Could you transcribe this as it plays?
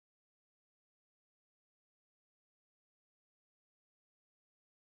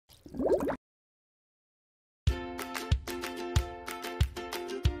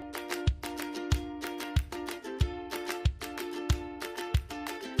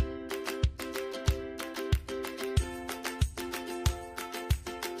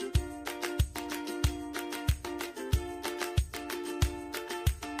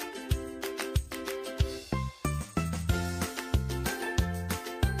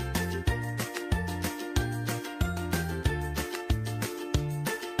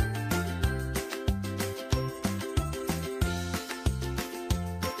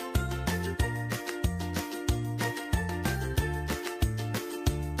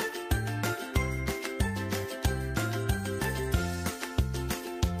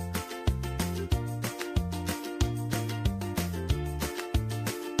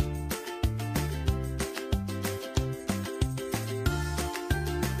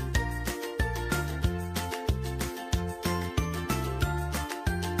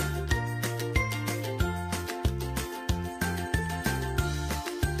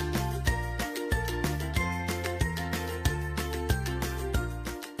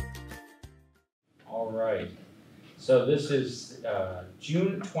So this is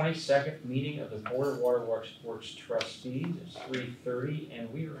June 22nd meeting of the Board of Waterworks Trustees. It's 3:30,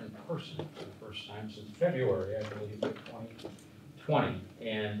 and we are in person for the first time since February, I believe, of 2020.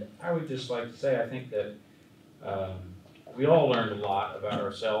 And I would just like to say, I think that we all learned a lot about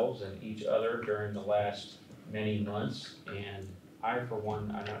ourselves and each other during the last many months. And I, for one,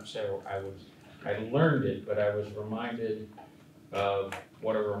 I'm not saying I learned it, but I was reminded of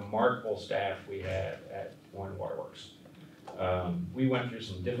what a remarkable staff we had at Moines Waterworks. We went through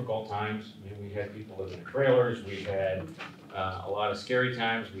some difficult times. I mean, we had people living in trailers. We had a lot of scary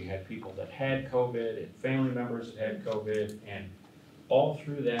times. We had people that had COVID and family members that had COVID, and all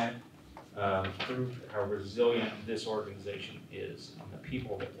through that proved how resilient this organization is and the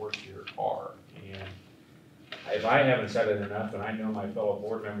people that work here are. And if I haven't said it enough, and I know my fellow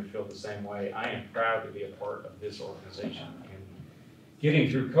board members feel the same way, I am proud to be a part of this organization. And getting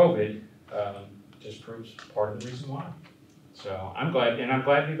through COVID just proves part of the reason why. So I'm glad, and I'm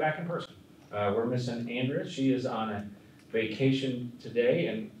glad to be back in person. We're missing Andrea. She is on a vacation today,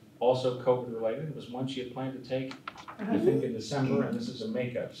 and also COVID related. It was one she had planned to take, I think, in December, and this is a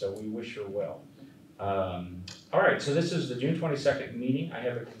makeup, so we wish her well. All right, so this is the June 22nd meeting. I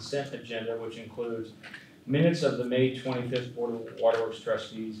have a consent agenda, which includes minutes of the May 25th Board of Waterworks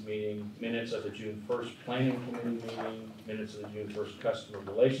Trustees meeting, minutes of the June 1st Planning Committee meeting, minutes of the June 1st Customer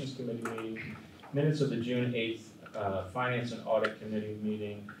Relations Committee meeting, minutes of the June 8th Finance and Audit Committee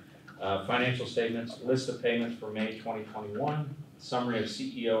meeting, financial statements, list of payments for May 2021, summary of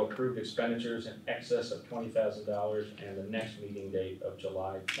CEO approved expenditures in excess of $20,000, and the next meeting date of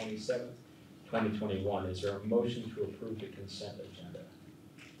July 27th, 2021. Is there a motion to approve the consent agenda?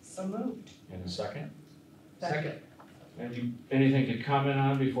 So moved. And a second? Second. And anything to comment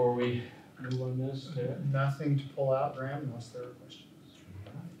on before we move on this? Nothing to pull out, Graham, unless there are questions.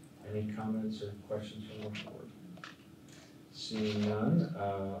 Any comments or questions from the board? Seeing none,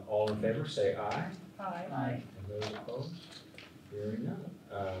 all in favor say aye. Aye. Aye. And those opposed? Hearing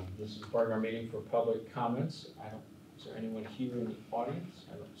none. This is part of our meeting for public comments. Is there anyone here in the audience?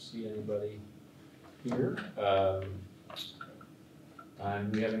 I don't see anybody here.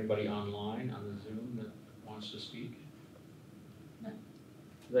 And do we have anybody online on the Zoom that wants to speak? No.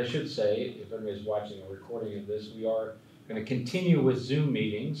 I should say, if anybody's watching a recording of this, we are going to continue with Zoom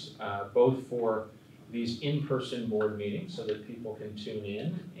meetings, both for these in-person board meetings so that people can tune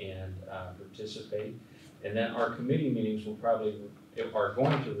in and participate. And then our committee meetings will are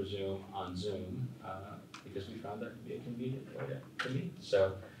going to resume on Zoom because we found that to be a convenient way to meet.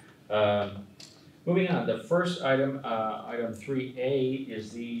 So moving on, the first item, item 3A,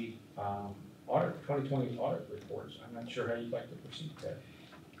 is the 2020 audit reports. I'm not sure how you'd like to proceed with that.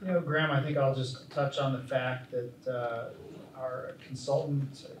 You know, Graham, I think I'll just touch on the fact that our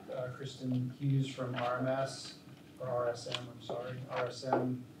consultant, Kristen Hughes from RSM,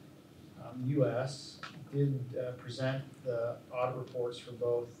 US, did present the audit reports for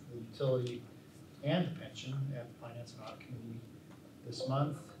both the utility and the pension at the Finance and Audit Committee this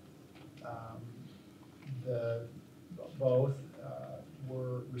month. Both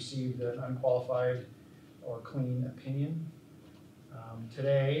received an unqualified or clean opinion.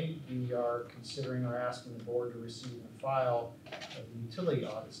 Today, we are considering or asking the board to receive and file the utility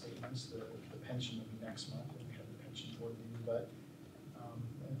audit statements. The pension will be next month when we have the pension board meeting. But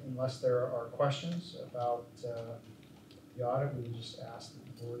unless there are questions about the audit, we just ask that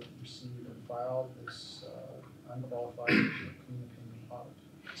the board receive and file this unqualified clean opinion audit.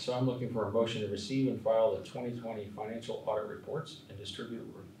 So I'm looking for a motion to receive and file the 2020 financial audit reports and distribute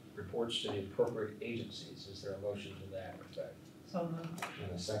reports to the appropriate agencies. Is there a motion to that effect? So moved.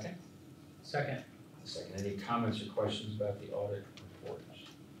 And a second? Second. A second. Any comments or questions about the audit reports?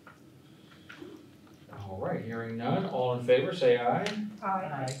 All right, hearing none. All in favor, say aye.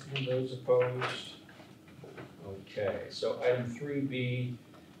 Aye. And those opposed? Okay, so item 3B,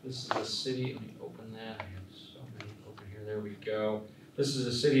 this is the city, let me open that, I have so many open here, there we go. This is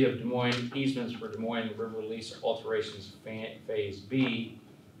the City of Des Moines easements for Des Moines River Lease Alterations Phase B.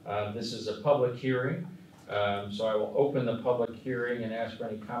 This is a public hearing, so I will open the public hearing and ask for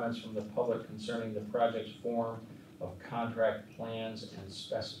any comments from the public concerning the project's form of contract plans and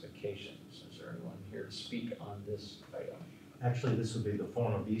specifications. Is there anyone here to speak on this item? Actually, this would be the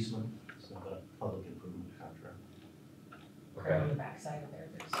form of easement, it's not a public improvement contract. Right on the backside of there,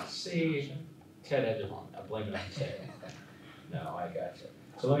 there's. See, Ted had it wrong, I blame it on Ted. No, I got you.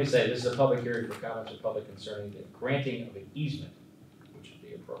 So let me say, this is a public hearing for comments of public concerning the granting of an easement, which would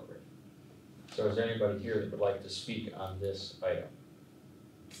be appropriate. So is there anybody here that would like to speak on this item?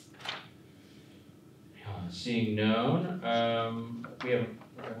 Seeing none,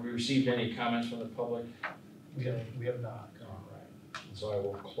 have we received any comments from the public? We have not. All right, so I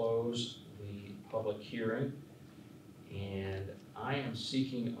will close the public hearing. And I am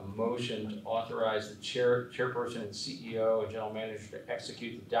seeking a motion to authorize the chairperson and CEO and general manager to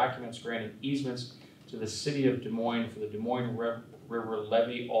execute the documents granting easements to the City of Des Moines for the Des Moines River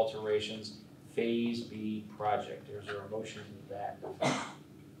Levee Alterations Phase B project. Is there a motion to that effect?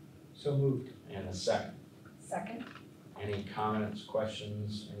 So moved. And a second. Second. Any comments,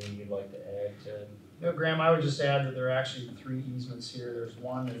 questions, anything you'd like to add, Ted? No, Graham, I would just add that there are actually 3 easements here. There's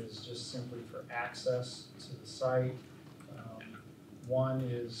one that is just simply for access to the site. One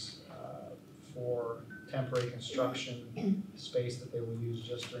is for temporary construction space that they will use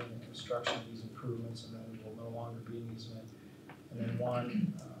just during the construction of these improvements, and then it will no longer be an easement. And then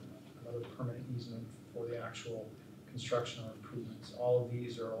one, another permanent easement for the actual construction or improvements. All of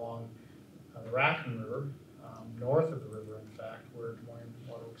these are along the Raccoon River, north of the river, in fact, where Des Moines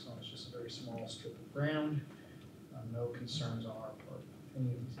Waterworks owns just a very small strip of ground. No concerns on our part with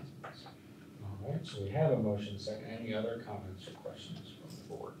any of these easements. All right, so we have a motion second. Any other comments or questions from the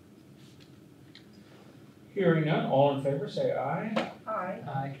board? Hearing none, all in favor say aye. Aye.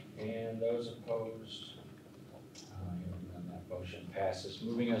 Aye. And those opposed? Hearing none, that motion passes.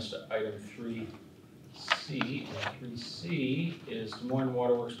 Moving us to item 3C. And 3C is Des Moines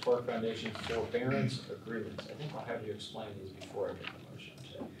Waterworks Park Foundation forbearance agreements. I think I'll have you explain these before I get the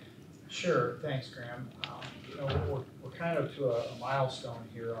motion. Sure, thanks, Graham. We're kind of to a milestone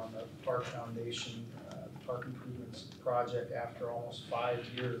here on the Park Foundation Park Improvements Project after almost 5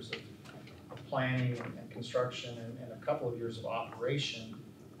 years of planning and construction and a couple of years of operation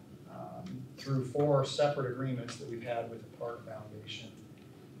through 4 separate agreements that we've had with the Park Foundation,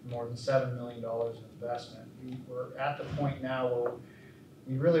 more than $7 million in investment. We're at the point now where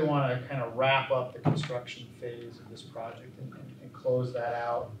we really want to kind of wrap up the construction phase of this project and close that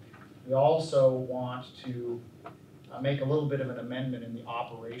out. We also want to make a little bit of an amendment in the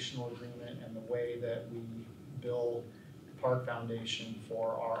operational agreement and the way that we bill the Park Foundation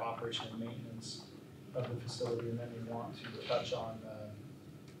for our operation and maintenance of the facility. And then we want to touch on the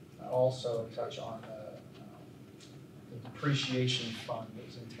depreciation fund that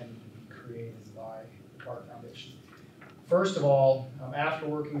is intended to be created by the Park Foundation. First of all, after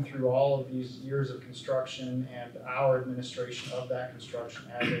working through all of these years of construction and our administration of that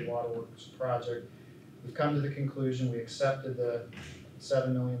construction as a waterworks project, we've come to the conclusion we accepted the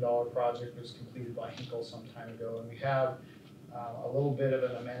 $7 million project that was completed by Hinkle some time ago, and we have a little bit of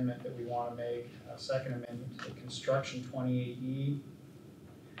an amendment that we want to make, a second amendment to the construction 28E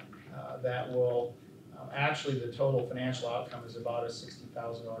that will actually the total financial outcome is about a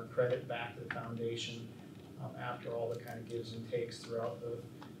 $60,000 credit back to the foundation. After all the kind of gives and takes throughout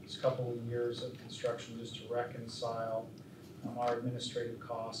this couple of years of construction, just to reconcile our administrative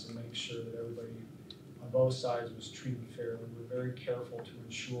costs and make sure that everybody on both sides was treated fairly. We're very careful to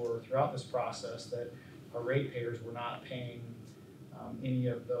ensure throughout this process that our ratepayers were not paying any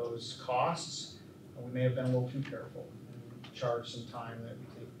of those costs. We may have been a little too careful and charged some time that we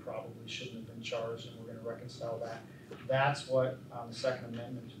think probably shouldn't have been charged, and we're going to reconcile that. That's what the second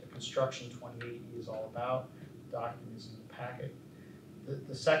amendment to the construction 28E is all about. The document is in the packet.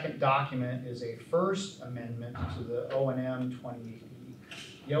 The second document is a first amendment to the O&M 28E.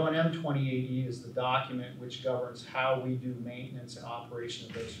 The O&M 28E is the document which governs how we do maintenance and operation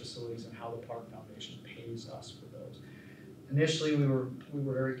of those facilities and how the Park Foundation pays us for those. Initially, we were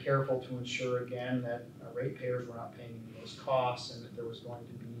very careful to ensure again that ratepayers were not paying any of those costs and that there was going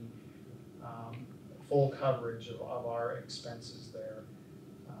to be full coverage of our expenses there.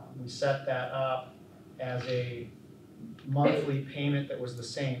 We set that up as a monthly payment that was the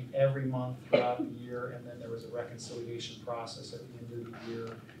same every month throughout the year, and then there was a reconciliation process at the end of the year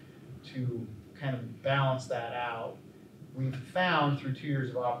to kind of balance that out. We've found through 2 years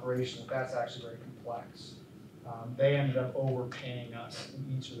of operation that that's actually very complex. They ended up overpaying us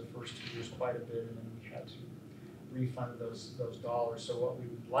in each of the first 2 years quite a bit, and then we had to refund those dollars. So what we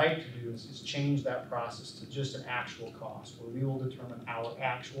would like to do is change that process to just an actual cost, where we will determine our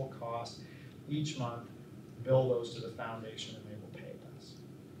actual cost each month, bill those to the foundation, and they will pay us.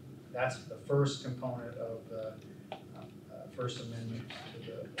 That's the first component of the First Amendment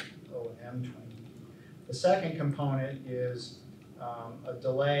to the O&M 20. The second component is a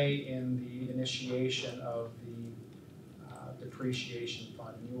delay in the initiation of the depreciation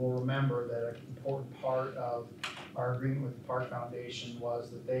fund. And you will remember that an important part of our agreement with the Park Foundation was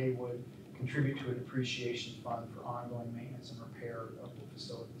that they would contribute to a depreciation fund for ongoing maintenance and repair of the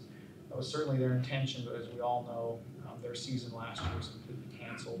facilities. That was certainly their intention, but as we all know, their season last year was completely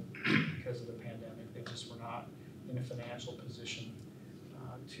canceled because of the pandemic. They just were not in a financial position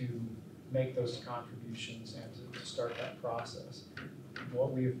to make those contributions and to start that process.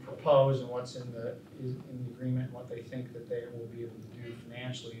 What we've proposed and what's in the agreement and what they think that they will be able to do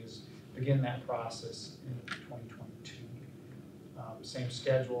financially is begin that process in 2022. Same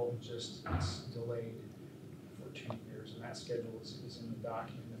schedule, just it's delayed for 2 years, and that schedule is in the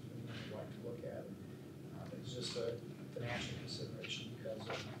document if anyone would like to look at it. It's just a financial consideration because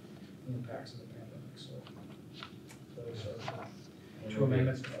of the impacts of the pandemic. So those are 2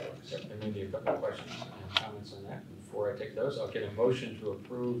 amendments before us. There may be a couple of questions and comments on that. Before I take those, I'll get a motion to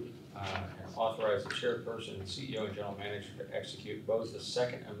approve and authorize the chairperson and CEO and general manager to execute both the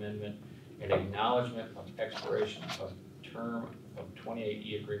Second Amendment and acknowledgement of expiration of term of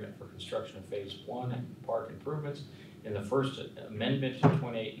 28E agreement for construction of Phase 1 and park improvements, and the First Amendment to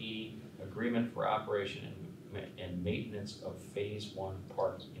 28E agreement for operation and maintenance of Phase 1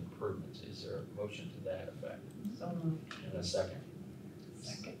 park improvements. Is there a motion to that effect? So moved. And a second?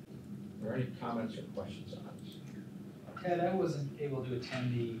 Second. Are there any comments or questions on this? Ted, I wasn't able to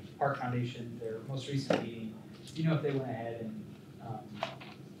attend the Park Foundation, their most recent meeting. Do you know if they went ahead and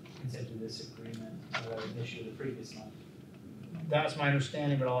consented to this agreement this year, the previous month? That's my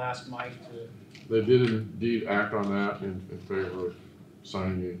understanding, but I'll ask Mike to. They did indeed act on that in favor of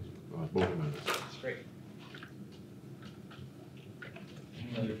signing both amendments. That's great.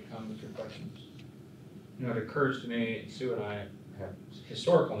 Any other comments or questions? You know, it occurs to me, Sue and I have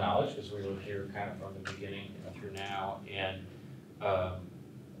historical knowledge because we were here kind of from the beginning through now, and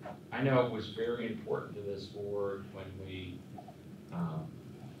I know it was very important to this board when we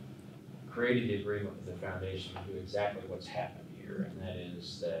created the agreement with the foundation to do exactly what's happened here, and that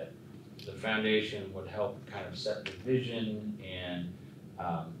is that the foundation would help kind of set the vision and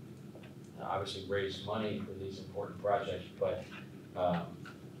obviously raise money for these important projects, but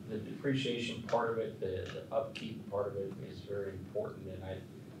the depreciation part of it, the upkeep part of it is very important,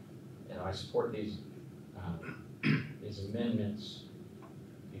 and I support these amendments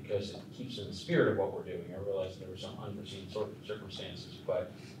because it keeps in the spirit of what we're doing. I realize there were some unforeseen circumstances,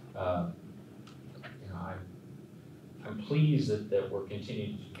 but I'm pleased that we're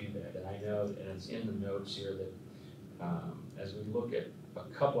continuing to do that, and I know, and it's in the notes here that as we look at a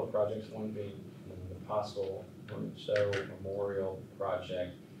couple of projects, one being the possible Stowe Memorial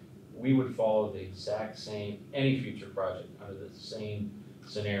project, we would follow the exact same, any future project under the same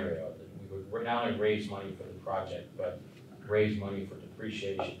scenario, that we would not only raise money for the project, but raise money for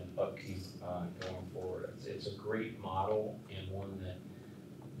depreciation and upkeep going forward. It's a great model, and one that,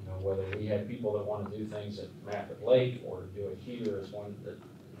 you know, whether we have people that want to do things at Maffett Lake or to do it here is one that,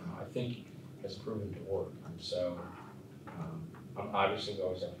 you know, I think has proven to work. And so obviously we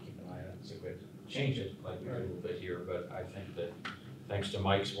always have to keep an eye on it and see if we have to change it like we did a little bit here, but I think that thanks to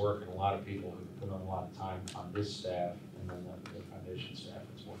Mike's work and a lot of people who put on a lot of time on this staff and then the foundation staff,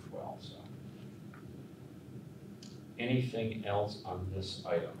 it's worked well. So, anything else on this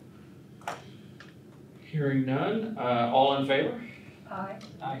item? Hearing none, all in favor? Aye.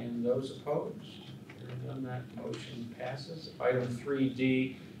 Aye. And those opposed? Hearing none, that motion passes. Item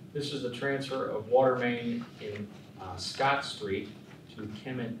 3D, this is the transfer of water main in Scott Street to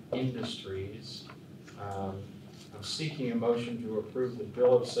Kemet Industries. I'm seeking a motion to approve the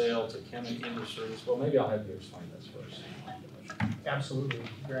bill of sale to Kemet Industries. Well, maybe I'll have you explain this first. Absolutely,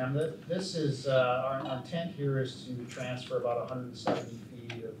 Graham. This is, our intent here is to transfer about 170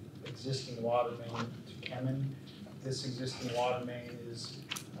 feet of existing water main to Kemet. This existing water main is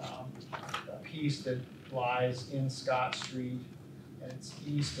a piece that lies in Scott Street, and it's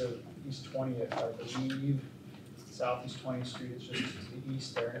east of East 20th, I believe. It's Southeast 20th Street, it's just to the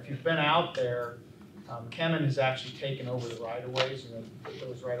east there. And if you've been out there, Kemen has actually taken over the right-of-ways.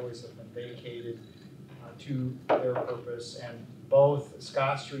 Those right-of-ways have been vacated to their purpose. And both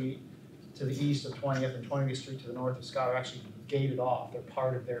Scott Street to the east of 20th and 20th Street to the north of Scott are actually gated off. They're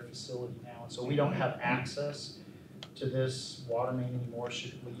part of their facility now. And so we don't have access to this water main anymore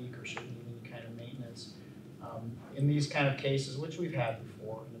should it leak or should it need any kind of maintenance. In these kind of cases, which we've had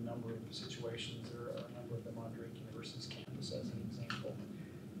before in a number of situations, there are a number of them on Drake University's campus as an example,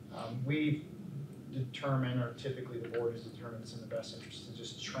 we determine, or typically the board has determined it's in the best interest to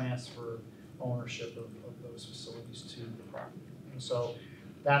just transfer ownership of those facilities to the property. And so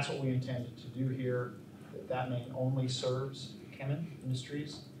that's what we intended to do here. That main only serves Kemen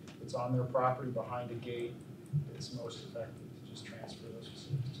Industries. It's on their property behind a gate. It's most effective to just transfer those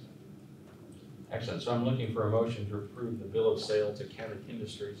facilities. Excellent. So I'm looking for a motion to approve the bill of sale to Kemen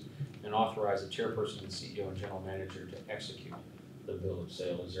Industries and authorize the chairperson, the CEO, and general manager to execute the bill of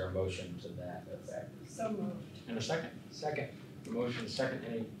sale. Is there a motion to that effect? So moved. And a second? Second. A motion, second.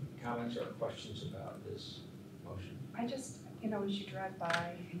 Any comments or questions about this motion? I just, as you drive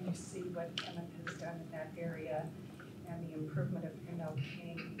by and you see what Kemen has done in that area and the improvement of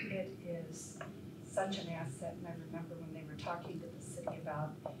King, it is such an asset. And I remember when they were talking to the city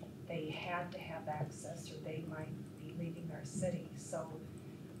about they had to have access or they might be leaving our city. So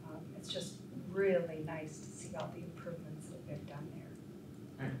it's just really nice to see all the improvements that they've done there.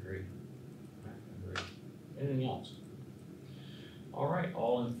 I agree. Anything else? All right,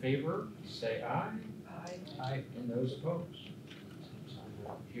 all in favor, say aye. Aye. And those opposed? So I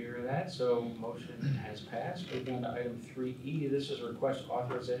don't hear that, so motion has passed. We're down to item 3E. This is a request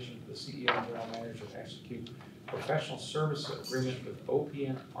authorization for the CEO and general manager to execute professional service agreement with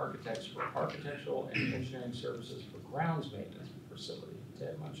OPM Architects for architectural and engineering services for grounds maintenance facility.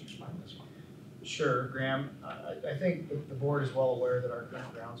 Ted, why don't you explain this one? Sure, Graham. I think the board is well aware that our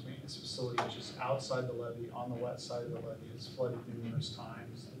current grounds maintenance facility, which is outside the levee, on the wet side of the levee, has flooded numerous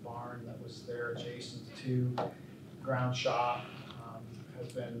times. The barn that was there adjacent to the ground shop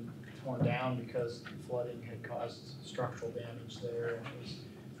has been torn down because flooding had caused structural damage there and it was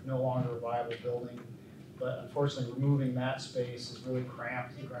no longer a viable building. But unfortunately, removing that space has really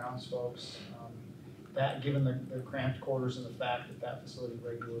cramped the grounds folks. Given the cramped quarters and the fact that that facility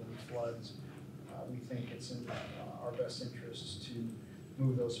regularly floods, we think it's in our best interest to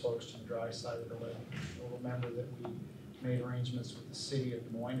move those folks to the dry side of the levee. You'll remember that we made arrangements with the city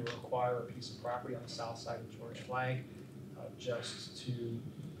of Moines to acquire a piece of property on the south side of George Flag, just to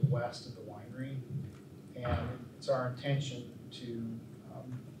the west of the winery. And it's our intention to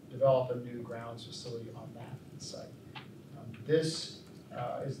develop a new grounds facility on that site. This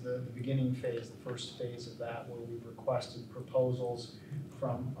is the beginning phase, the first phase of that, where we've requested proposals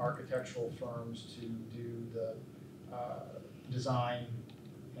from architectural firms to do the design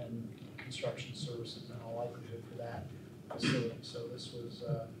and construction services in all likelihood for that facility. So this was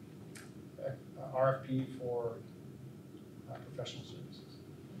a RFP for professional services.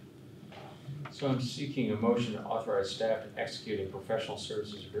 So I'm seeking a motion to authorize staff to execute a professional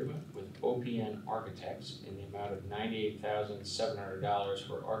services agreement with OPN Architects in the amount of $98,700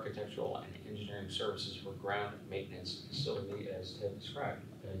 for architectural and engineering services for ground maintenance facility as Ted described.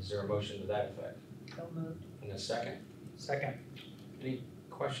 Is there a motion to that effect? So moved. And a second? Second. Any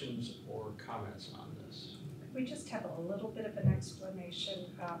questions or comments on this? We just have a little bit of an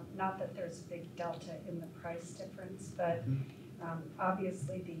explanation, not that there's a big delta in the price difference, but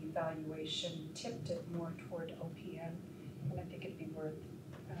obviously the evaluation tipped it more toward OPM, and I think it'd be worth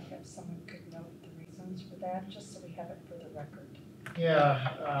if someone could note the reasons for that, just so we have it for the record. Yeah,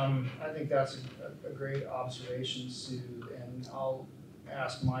 I think that's a great observation, Sue, and I'll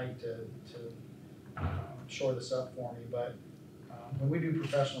ask Mike to shore this up for me, but when we do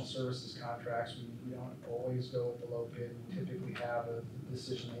professional services contracts, we don't always go with the low bid. We typically have a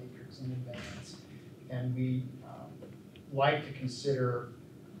decision matrix in advance, and we like to consider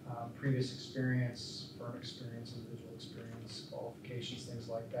previous experience, firm experience, individual experience, qualifications, things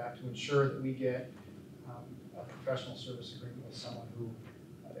like that, to ensure that we get a professional service agreement with someone who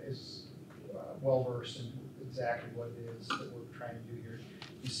is well-versed in exactly what it is that we're trying to do here.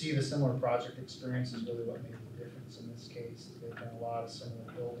 You see the similar project experience is really what made the difference in this case. They've done a lot of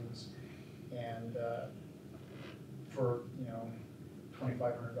similar buildings, and for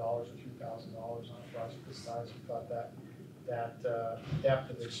 $2,500 or $3,000 on a project this size, we thought that depth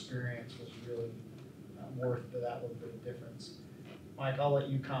of experience was really worth that little bit of difference. Mike, I'll let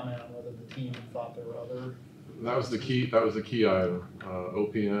you comment on whether the team thought there were other. That was the key item.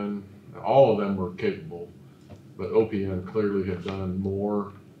 OPN, all of them were capable, but OPN clearly had done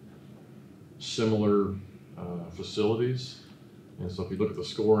more similar facilities. And so if you look at the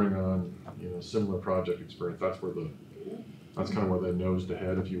scoring on, similar project experience, that's kind of where they nosed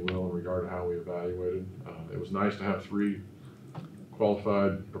ahead, if you will, in regard to how we evaluated. It was nice to have 3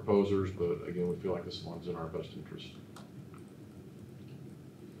 qualified proposers, but again, we feel like this one's in our best interest.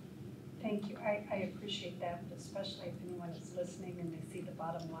 Thank you. I appreciate that, especially if anyone is listening and they see the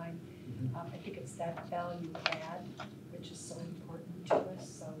bottom line. I think it's that value add, which is so important to us,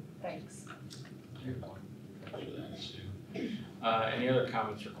 so thanks. Good point. Thanks for that, Sue. Any other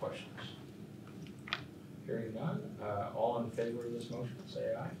comments or questions? Hearing none, all in favor of this motion,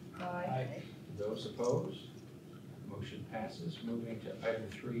 say aye. Aye. Those opposed? Motion passes. Moving to item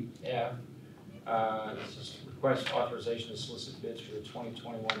 3F. This is request authorization to solicit bids for the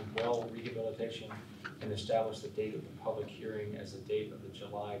 2021 well rehabilitation and establish the date of the public hearing as the date of the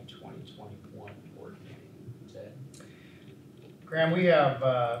July 2021 board meeting. Ted? Graham, we have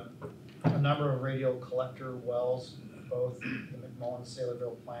a number of radial collector wells. Both the Moines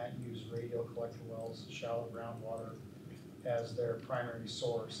Saylorville plant use radial collector wells, shallow groundwater, as their primary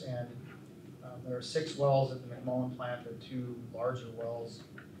source. And there are 6 wells at the McMullen plant. There are 2 larger wells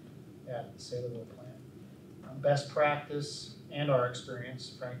at the Saylorville plant. Best practice and our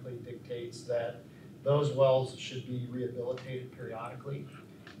experience, frankly, dictates that those wells should be rehabilitated periodically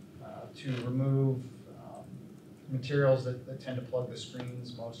to remove materials that tend to plug the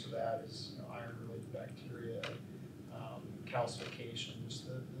screens. Most of that is iron-related bacteria, calcification. Just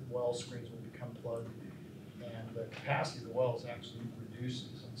the well screens will become plugged, and the capacity of the wells actually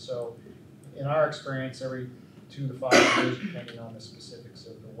reduces. And so, in our experience, every 2 to 5 years, depending on the specifics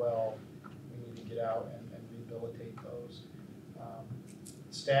of the well, we need to get out and rehabilitate those.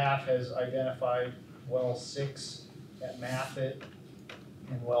 Staff has identified well 6 at Maffett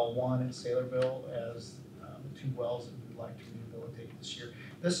and well 1 at Saylorville as the 2 wells that we'd like to rehabilitate this year.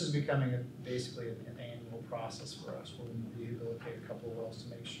 This is becoming basically an annual process for us, where we rehabilitate a couple of wells to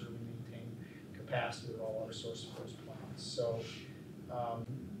make sure we maintain capacity of all water sources for those plants. So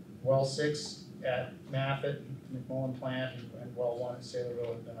well 6 at Maffett, McMullen plant, and well 1 at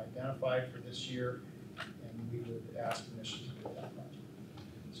Saylorville have been identified for this year, and we would ask permission to do that project.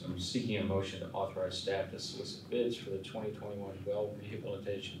 So I'm seeking a motion to authorize staff to solicit bids for the 2021 well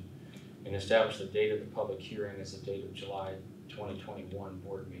rehabilitation and establish the date of the public hearing as the date of July 2021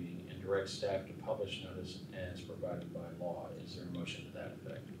 board meeting, and direct staff to publish notice as provided by law. Is there a motion to that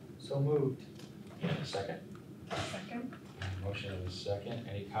effect? So moved. And a second? Second? Motion and a second.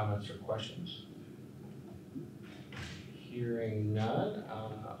 Any comments or questions? Hearing none,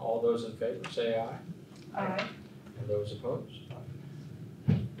 all those in favor say aye. Aye. And those opposed?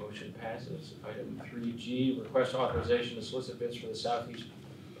 Motion passes. Item 3G, request authorization to solicit bids for the Southeast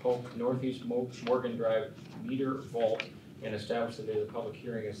Polk Northeast Morgan Drive meter vault and establish the date of the public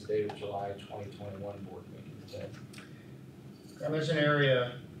hearing as the date of July 2021 board meeting. Ted? And there's an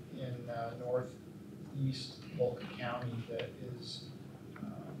area in northeast Polk County that is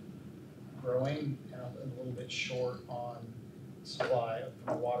growing and a little bit short on supply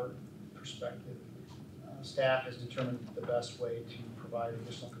from a water perspective. Staff has determined the best way to provide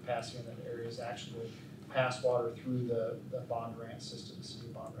additional capacity in that area is actually to pass water through the bond grant system, the city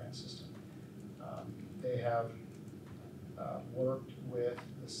bond grant system. They have worked with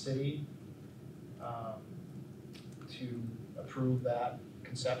the city to approve that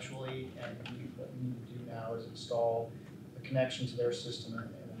conceptually, and what we need to do now is install a connection to their system and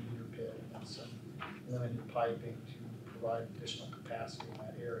a meter pit and some limited piping to provide additional capacity in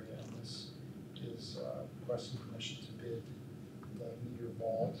that area. And this is requesting permission to bid the meter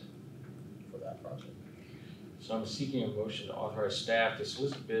vault for that project. So I'm seeking a motion to authorize staff to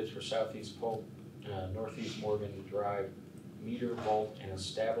solicit bids for Southeast Polk, Northeast Morgan Drive meter vault and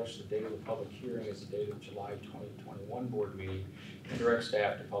establish the date of the public hearing as the date of July 2021 board meeting, and direct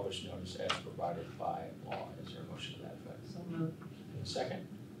staff to publish notice as provided by law. Is there a motion to that effect? So moved. And a second?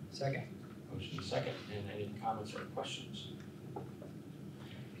 Second. Motion is second. And any comments or questions?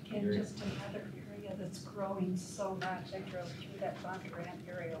 Again, just another area that's growing so much. I drove through that Bond Grant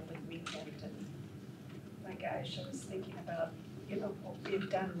area over the weekend, and my gosh, I was thinking about, what we've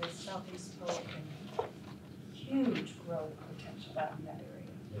done with Southeast Polk and huge growth potential out in that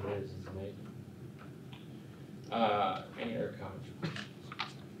area. It is, it's amazing. Any other comments or questions?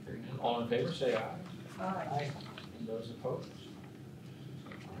 Hearing none, all in favor say aye. Aye. And those opposed?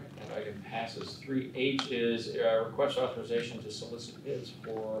 All right, that item passes. 3H is request authorization to solicit bids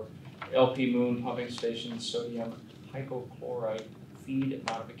for LP Moon Pumping Station sodium hypochlorite feed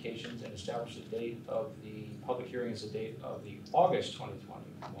modifications and establish the date of the public hearing as the date of the August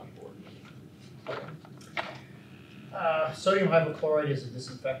 2021 board meeting. Sodium hypochlorite is a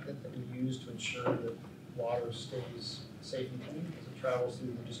disinfectant that we use to ensure that water stays safe and clean as it travels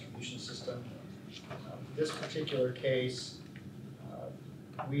through the distribution system. This particular case,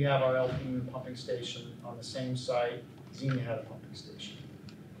 we have our LP Moon pumping station on the same site Xenia had a pumping station.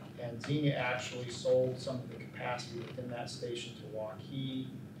 And Xenia actually sold some of the capacity within that station to Waukee.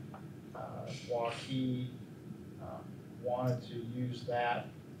 Waukee wanted to use that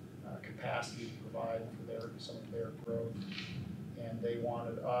capacity to provide for some of their growth. And they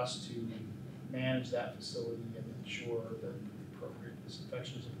wanted us to manage that facility and ensure that appropriate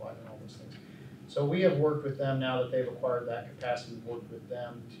disinfection is applied and all those things. So we have worked with them now that they've acquired that capacity. We've worked with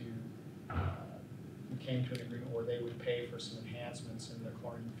them to, we came to an agreement where they would pay for some enhancements in the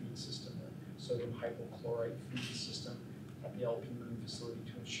chlorine feed system, the sodium hypochlorite feed system at the LP Moon facility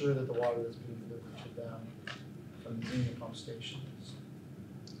to ensure that the water that's being delivered to them from the Xenia pump station is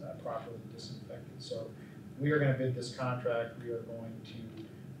properly disinfected. So we are going to bid this contract. We are going to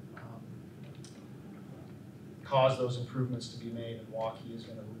cause those improvements to be made, and Waukee is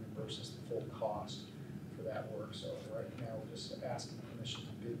going to reimburse us the full cost for that work. So right now, we're just asking permission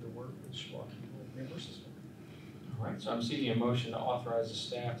to bid the work, which Waukee will reimburse us for. All right, so I'm seeking a motion to authorize the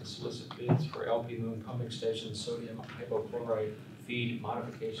staff to solicit bids for LP Moon pumping station sodium hypochlorite feed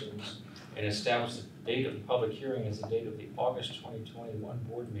modifications and establish the date of the public hearing as the date of the August 2021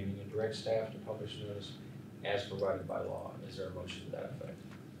 board meeting and direct staff to publish notice as provided by law. Is there a motion to that effect?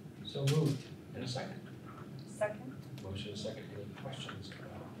 So moved. And a second? Second? Motion and second. Any questions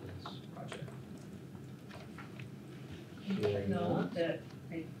about this project? Hearing No, none. that,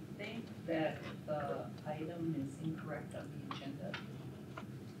 I think that the item is incorrect on the agenda.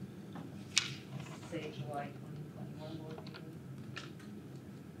 Say July 2021 board meeting.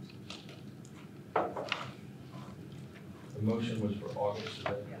 The motion was for August, is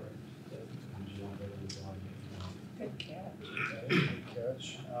that Yeah. correct? Did you want to go to the bottom? Good catch. Okay, good catch.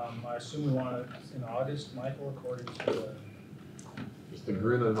 I assume we want it in August, Michael, according to the. Just the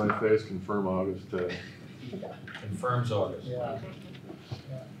grin on my face, confirm August 10th. Confirms August. Yeah.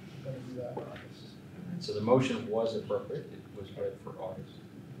 Yeah, gotta do that in August. So the motion was appropriate, it was read for August.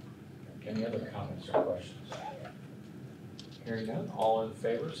 Any other comments or questions? Hearing none, all in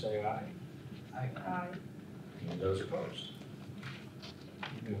favor, say aye. Aye. And those opposed?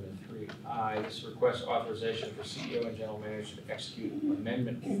 Moving to 3I, this requests authorization for CEO and general manager to execute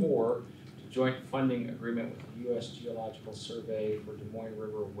Amendment 4 to joint funding agreement with the U.S. Geological Survey for Des Moines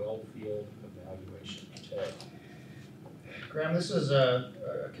River well field evaluation. Ted? Graham, this is a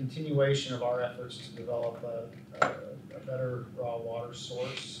continuation of our efforts to develop a better raw water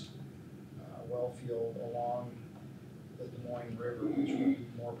source, well field along the Des Moines River, which will be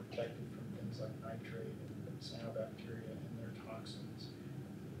more protected from things like nitrate and cyanobacteria and their toxins.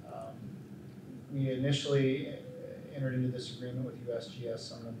 We initially entered into this agreement with USGS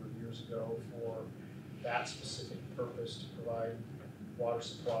some number of years ago for that specific purpose to provide water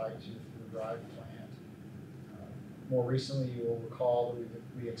supply to the Food Drive plant. More recently, you will recall that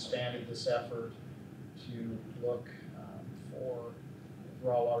we expanded this effort to look for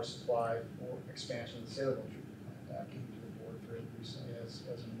raw water supply for expansion of the Sailorville treatment plant. That came to the board very recently as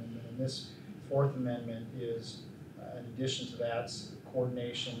an amendment. And this fourth amendment is, in addition to that,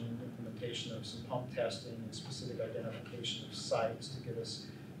 coordination and implementation of some pump testing and specific identification of sites to get us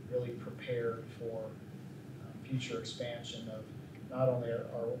really prepared for future expansion of not only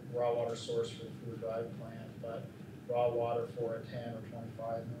our raw water source for the Food Drive plant, but raw water for a 10 or 25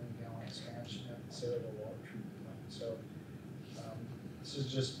 million gallon expansion at the Sailorville water treatment plant. So this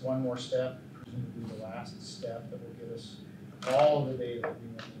is just one more step, presumably the last step that will get us all of the data that we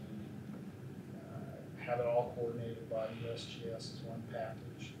will need. Have it all coordinated by USGS as one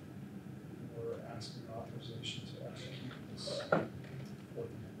package. We're asking authorization to execute this fourth amendment.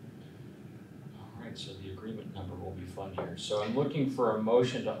 All right, so the agreement number will be fun here. So I'm looking for a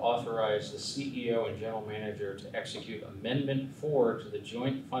motion to authorize the CEO and general manager to execute Amendment 4 to the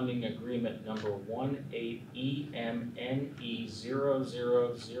joint funding agreement number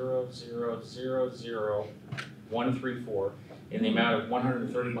 18EMNE0000000134 in the amount of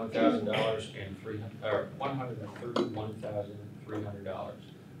 $131,300.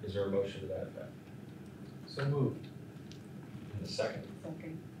 Is there a motion to that effect? So moved. And a second?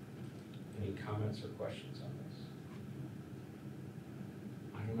 Second. Any comments or questions on this?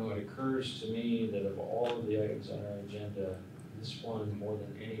 I don't know, it occurs to me that of all of the items on our agenda, this one, more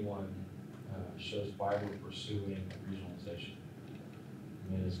than any one, shows why we're pursuing regionalization.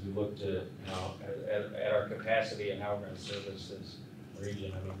 I mean, as we look to, at our capacity and how we're gonna service this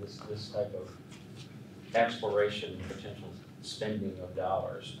region, I mean, this type of exploration, potential spending of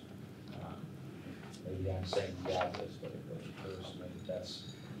dollars, maybe I'm saying the obvious, but it really occurs to me that that's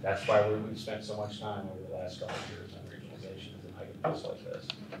That's why we've spent so much time over the last couple of years on regionalizations and items like this.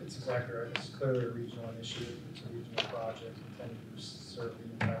 It's exactly right. It's clearly a regional initiative. It's a regional project intended to serve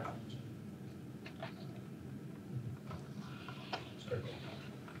the entire region.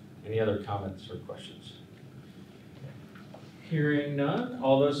 Any other comments or questions? Hearing none,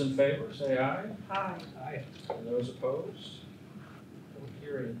 all those in favor, say aye. Hi. Aye. And those opposed? No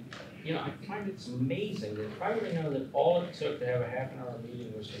hearing. You know, I find it's amazing that if I would have known that all it took to have a half-an-hour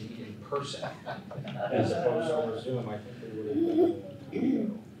meeting was to meet in person as opposed to over Zoom, I think we would have done it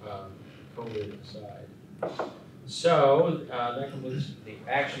a long time ago, COVID aside. So, that concludes the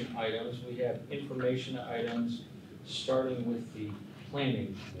action items. We have information items, starting with the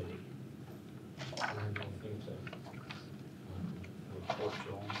planning committee. Anything to report,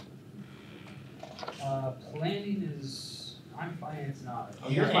 Joel? Planning is, I'm finance and audit. Oh,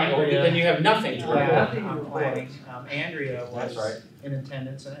 you're fine, well, then you have nothing to report. Yeah, I'm planning. Andrea That's was right. in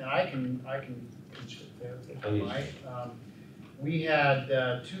attendance, and I can pitch it there if Please. you like. We had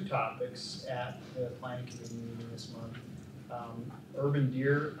two topics at the planning committee meeting this month. Urban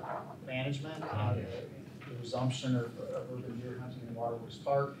deer management and the resumption of urban deer hunting in Waterworks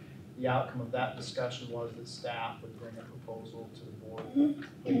Park. The outcome of that discussion was that staff would bring a proposal to the board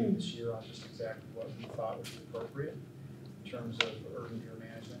later this year on just exactly what we thought would be appropriate in terms of urban deer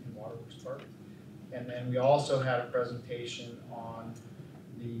management in Waterworks Park. And then we also had a presentation on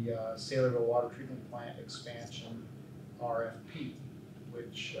the Saylorville Water Treatment Plant expansion RFP,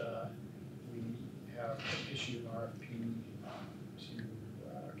 which we have issued an RFP to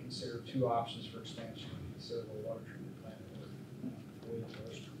consider two options for expansion of the Saylorville Water Treatment Plant. We're waiting for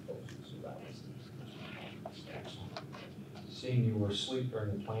those proposals, so that was Seeing you were asleep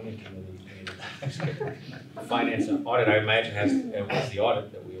during the planning committee meeting. Finance and audit, I imagine was the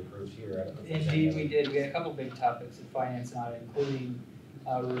audit that we approved here. I don't know if there's any Indeed, we other- did. We had a couple big topics in finance and audit, including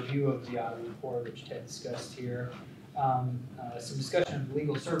a review of the audit report, which Ted discussed here. Some discussion of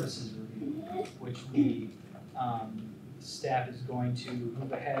legal services review, which the staff is going to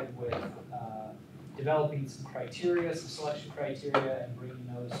move ahead with developing some criteria, some selection criteria, and bringing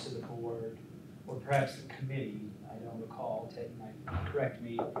those to the board, or perhaps the committee. I don't recall, Ted might correct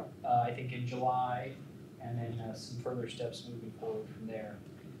me, I think in July, and then some further steps moving forward from there.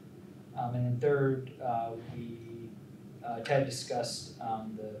 And then third, Ted discussed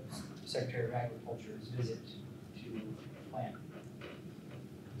the Secretary of Agriculture's visit to the plant.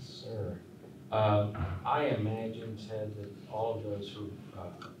 Sir, I imagine, Ted, that all of those who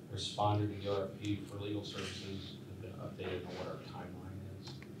responded to the RFP for legal services have been updated on what our timeline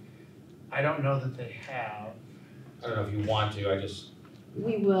is. I don't know that they have. I don't know if you want to, I just,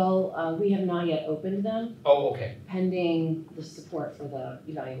 We will, we have not yet opened them, oh, okay. pending the support for the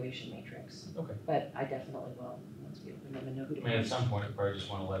evaluation matrix. Okay. But I definitely will, once we open them and know who I to. mean, at some point, I probably just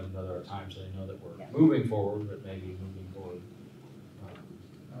want to let them know there are times they know that we're Yeah. moving forward, but maybe moving forward.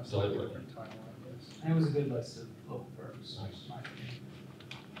 It's a different timeline, yes. And it was a good list of local firms. Nice. in my opinion.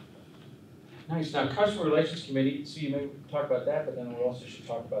 Nice, now Customer Relations Committee, so you may talk about that, but then we also should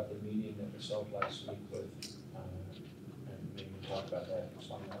talk about the meeting that was held last week with, and maybe we'll talk about that,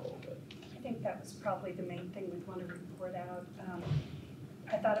 explain that a little bit. I think that was probably the main thing we'd want to report out.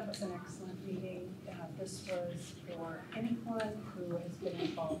 I thought it was an excellent meeting. This was for anyone who has been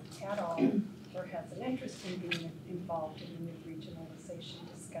involved at all or has an interest in being involved in the new regionalization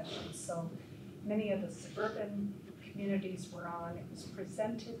discussion. So many of the suburban communities were on. It was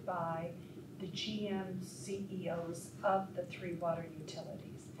presented by the GM CEOs of the three water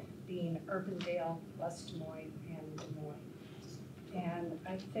utilities, being Urbandale, West Des Moines, and Des Moines. And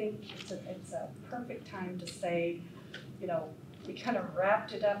I think it's a perfect time to say, you know, we kind of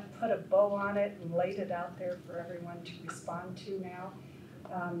wrapped it up, put a bow on it, and laid it out there for everyone to respond to now.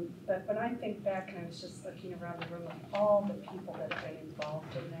 But when I think back, and I was just looking around the room at all the people that have been involved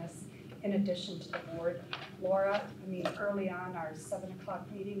in this, in addition to the board, Laura, I mean, early on, our 7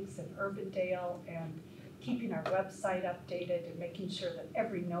 o'clock meetings in Urbandale, and keeping our website updated and making sure that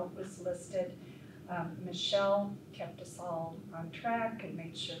every note was listed. Michelle kept us all on track and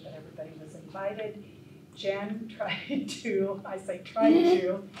made sure that everybody was invited. Jen tried to,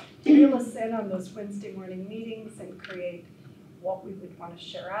 reel us in on those Wednesday morning meetings and create what we would want to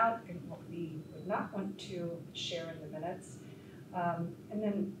share out and what we would not want to share in the minutes. And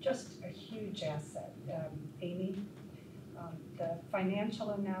then just a huge asset, Amy, the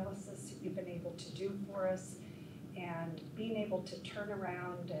financial analysis that you've been able to do for us and being able to turn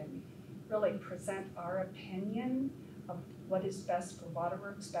around and really present our opinion of what is best for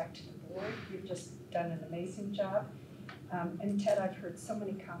Waterworks back to the board. You've just done an amazing job. And Ted, I've heard so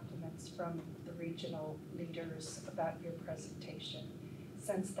many compliments from the regional leaders about your presentation.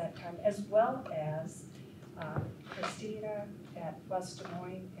 since that time, as well as Christina at West Des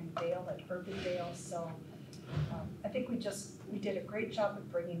Moines and Dale at Urbandale. So I think we did a great job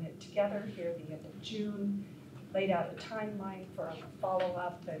of bringing it together here at the end of June, laid out a timeline for a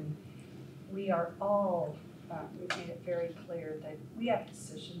follow-up, and we are all, we've made it very clear that we have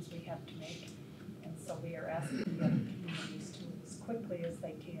decisions we have to make. And so we are asking the other communities to move as quickly as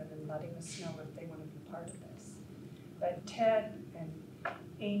they can and letting us know if they want to be part of this. But Ted and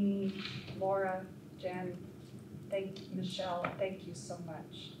Amy, Laura, Jen, Michelle, thank you so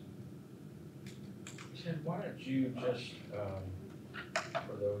much. Ted, why don't you just,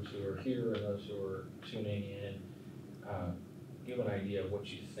 for those who are here and those who are tuning in, give an idea of what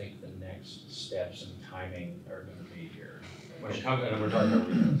you think the next steps and timing are gonna be here? When it comes, and we're talking about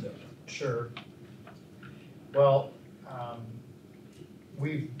reconception. Sure. Well,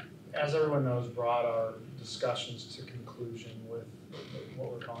 we've, as everyone knows, brought our discussions to conclusion with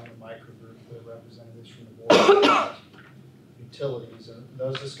what we're calling a microgroup, the representatives from the board of utilities. And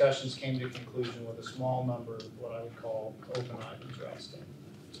those discussions came to conclusion with a small number of what I would call open items resting.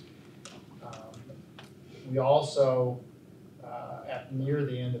 We also, at near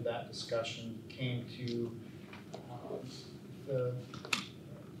the end of that discussion, came to the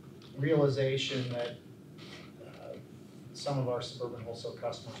realization that some of our suburban wholesale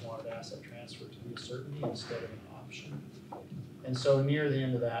customers wanted asset transfer to be a certainty instead of an option. And so near the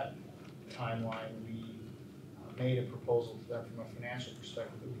end of that timeline, we made a proposal to them from a financial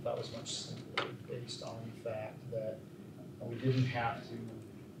perspective that we thought was much simpler, based on the fact that we didn't have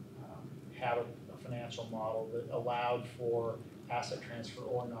to have a financial model that allowed for asset transfer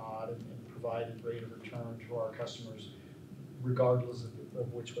or not, and provided rate of return to our customers regardless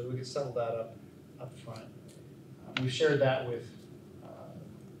of which way. We could settle that up front. We've shared that with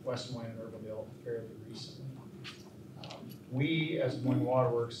West Des Moines and Urbandale fairly recently. We, as Des Moines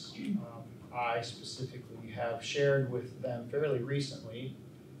Waterworks, I specifically, have shared with them fairly recently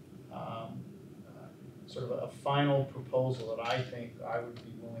sort of a final proposal that I think I would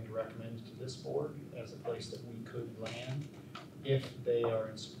be willing to recommend to this board as a place that we could land if they are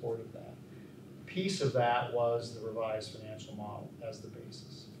in support of that. Piece of that was the revised financial model as the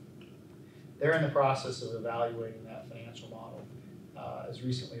basis. They're in the process of evaluating that financial model. As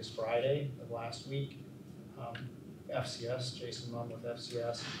recently as Friday of last week, FCS, Jason Munn with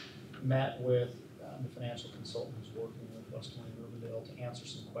FCS, met with the financial consultant who's working with West Des Moines and Urbandale to answer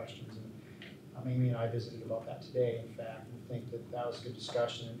some questions. And Amy and I visited about that today. In fact, we think that that was a good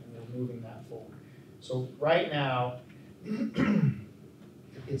discussion, and we're moving that forward. So right now,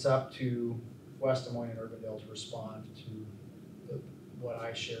 it's up to West Des Moines and Urbandale to respond to what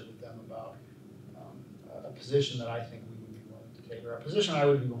I shared with them about a position that I think we would be willing to take, or a position I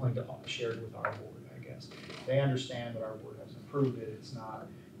would be willing to share with our board, I guess. They understand that our board hasn't approved it. It's not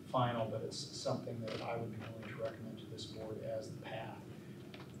final, but it's something that I would be willing to recommend to this board as the path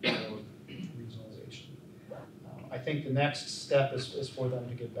for regionalization. I think the next step is for them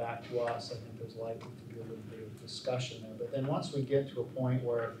to get back to us. I think there's likely to be a little bit of discussion there. But then once we get to a point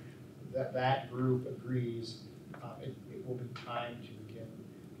where that group agrees, it will be time to begin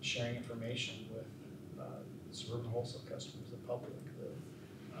sharing information with suburban wholesale customers, the public,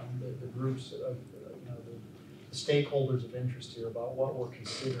 the groups of, the stakeholders of interest here about what we're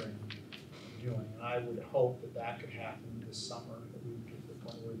considering doing. And I would hope that that could happen this summer, that we would get to the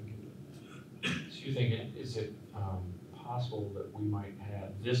point where we can do it. So you think, is it possible that we might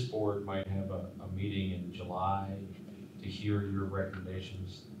have, this board might have a meeting in July to hear your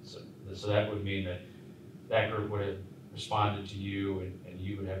recommendations? So that would mean that that group would have responded to you, and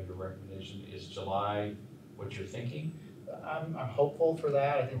you would have your recommendation. Is July what you're thinking? I'm hopeful for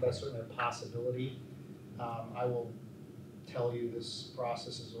that. I think that's certainly a possibility. I will tell you this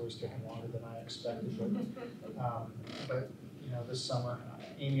process has always taken longer than I expected, but this summer,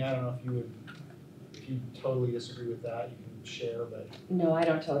 Amy, I don't know if you totally disagree with that, you can share, but. No, I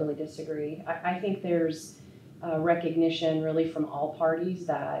don't totally disagree. I think there's recognition really from all parties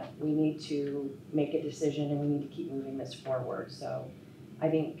that we need to make a decision and we need to keep moving this forward. So I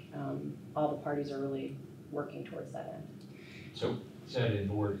think all the parties are really working towards that end. So, Senate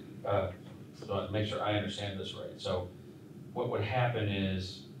Board, so to make sure I understand this right. So what would happen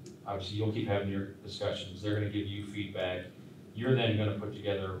is, obviously you'll keep having your discussions, they're gonna give you feedback, you're then gonna put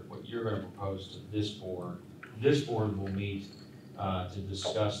together what you're gonna propose to this board. This board will meet to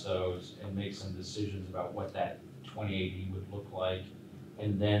discuss those and make some decisions about what that 2080 would look like.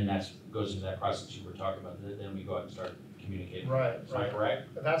 And then that goes into that process you were talking about, then we go out and start communicating. Right, Is that correct?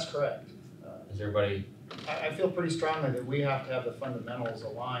 That's correct. Is everybody? I feel pretty strongly that we have to have the fundamentals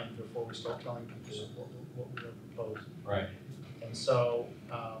aligned before we start telling people what we are proposing. Right. And so,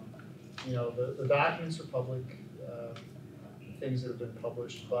 the documents are public, things that have been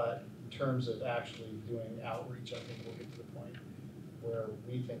published, but in terms of actually doing outreach, I think we'll get to the point where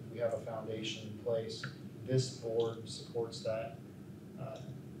we think we have a foundation in place. This board supports that, by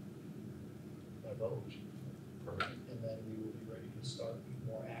vote. And then we will be ready to start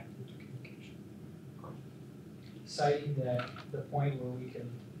more active communication. Citing that the point where we can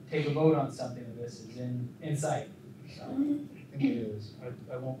take a vote on something of this is in sight, so. I think it is.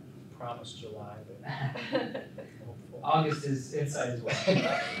 I won't promise July, but hopeful. August is in sight as well.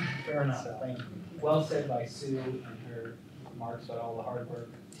 Fair enough, So, thank you. well said by Sue and her remarks about all the hard work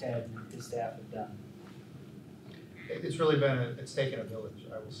Ted and his staff have done. It's really it's taken a village,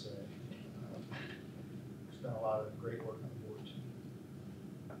 I will say. There's been a lot of great work on the board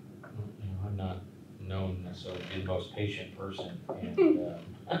too. I'm not known necessarily to be the most patient person,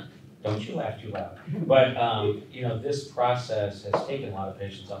 and don't you laugh too loud. But this process has taken a lot of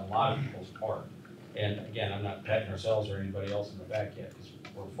patience on a lot of people's part. And again, I'm not patting ourselves or anybody else in the back yet, because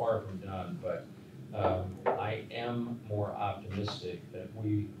we're far from done. But I am more optimistic that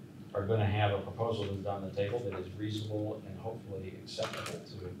we are going to have a proposal that's on the table that is reasonable and hopefully acceptable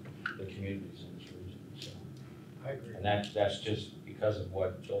to the communities in this region. So, I agree. and that's just because of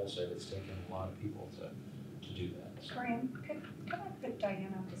what Joel said. It's taken a lot of people to do that. So. Graham, could I put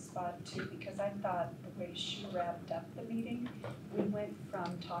Diane on the spot too, because I thought the way she wrapped up the meeting, we went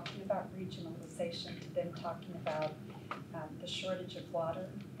from talking about regionalization to then talking about the shortage of water.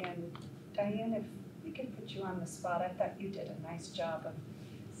 And Diane, if we could put you on the spot, I thought you did a nice job of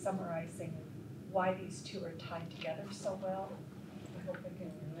summarizing why these two are tied together so well. I hope I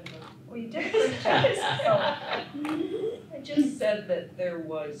can remember. Well, you did a great job. I just said that there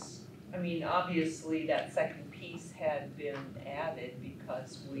was, obviously that second piece had been added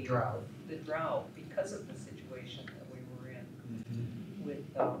because The drought. the drought, because of the situation that we were in with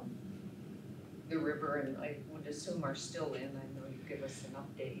the river, and I would assume are still in. I know you give us an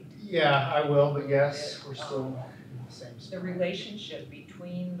update. Yeah, I will, but yes, we're still in the same The spot. relationship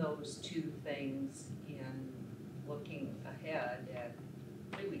between those two things in looking ahead at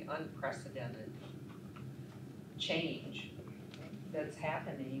really unprecedented change that's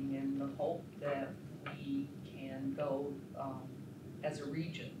happening, and the hope that we can go as a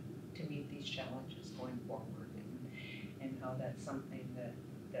region to meet these challenges going forward, and how that's something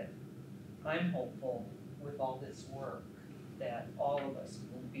that I'm hopeful with all this work that all of us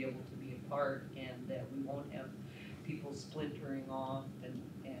will be able to be a part, and that we won't have people splintering off and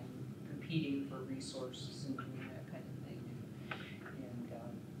competing for resources and doing that kind of thing. And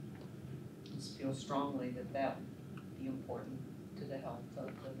just feel strongly that would be important to the health of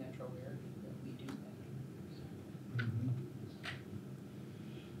the metro area, that we do that.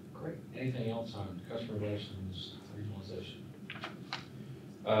 Great. Anything else on customer relations regionalization?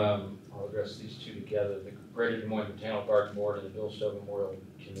 I'll address these two together. The Greater Des Moines Botanical Garden Board and the Bill Stowe Memorial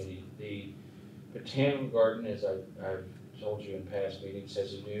Committee. The Botanical Garden, as I've told you in past meetings,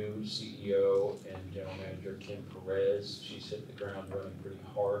 has a new CEO and General Manager, Kim Perez. She's hit the ground running pretty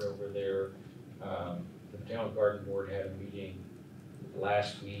hard over there. The Botanical Garden Board had a meeting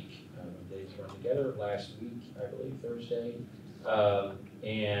last week, days run together, last week, I believe, Thursday.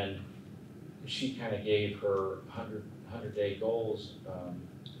 And she kind of gave her 100-day goals.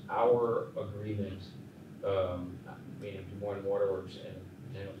 Our agreement, meaning Des Moines Waterworks and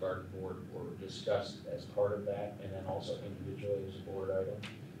Botanical Garden Board, were discussed as part of that, and then also individually as a board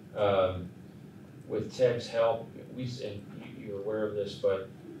item. With Ted's help, and you're aware of this, but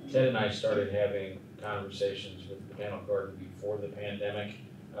Ted and I started having conversations with Botanical Garden before the pandemic,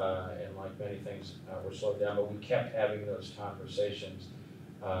 and like many things, were slowed down, but we kept having those conversations.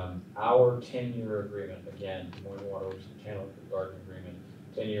 Our 10-year agreement, again, Des Moines Waterworks Botanical Garden Agreement,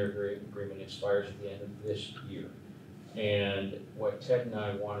 10-year agreement expires at the end of this year. And what Ted and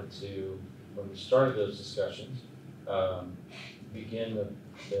I wanted to, when we started those discussions, begin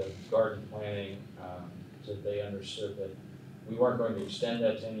the garden planning, so that they understood that we weren't going to extend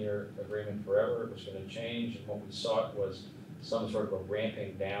that 10-year agreement forever. It was going to change, and what we sought was some sort of a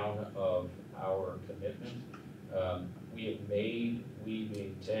ramping down of our commitment. We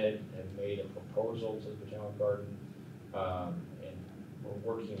being Ted, have made a proposal to the Botanical Garden, and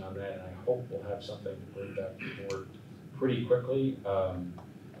we're working on that, and I hope we'll have something to bring back to the board pretty quickly.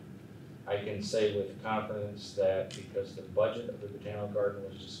 I can say with confidence that because the budget of the Botanical Garden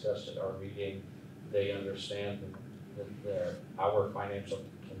was discussed at our meeting, they understand that our financial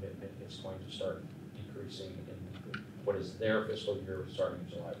commitment is going to start decreasing in what is their fiscal year starting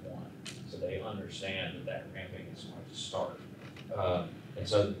July 1. So they understand that ramping is going to start. And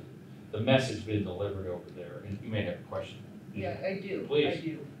so the message being delivered over there, and you may have a question. Yeah, I do, I Please.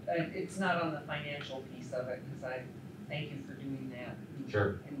 do. It's not on the financial piece of it, because I thank you for doing that.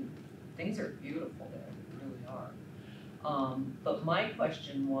 Sure. And things are beautiful there, they really are. But my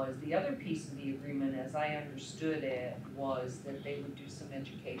question was, the other piece of the agreement, as I understood it, was that they would do some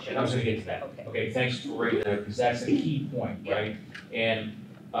education. And I was gonna get to that. Okay. Okay, thanks for bringing that up, because that's a key point, Yeah. right? And,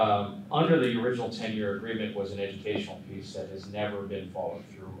 under the original 10-year agreement was an educational piece that has never been followed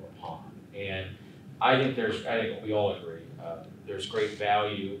through upon. And I think we all agree, there's great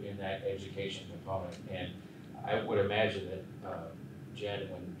value in that education component. And I would imagine that, Jen,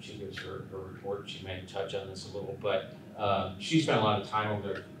 when she gives her report, she may touch on this a little, but, she spent a lot of time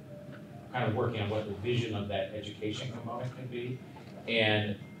over there kind of working on what the vision of that education component can be.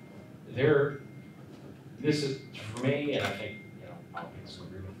 And this is, for me, and I think, I'll get some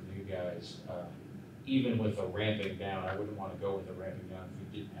agreement from you guys, even with a ramping down, I wouldn't wanna go with a ramping down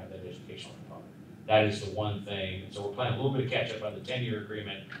if we didn't have that educational component. That is the one thing, so we're playing a little bit of catch up on the 10-year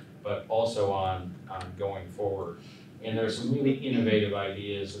agreement, but also on going forward. And there's some really innovative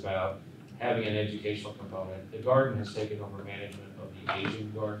ideas about having an educational component. The garden has taken over management of the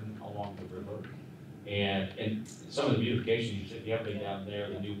Asian garden along the river. And some of the beautification, if you haven't been down there,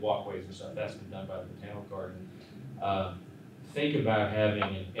 the new walkways and stuff, that's been done by the botanical garden. Think about having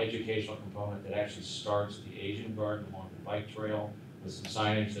an educational component that actually starts at the Asian garden along the bike trail with some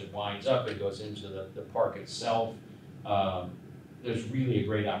signage that winds up and goes into the park itself. There's really a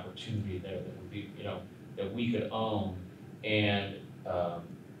great opportunity there that would be, that we could own. And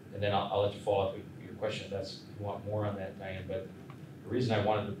then I'll let you follow up with your question if you want more on that, Diane. But the reason I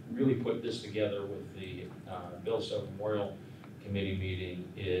wanted to really put this together with the Bill Stowe Memorial Committee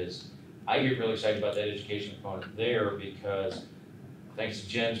meeting is I get really excited about that education component there because thanks to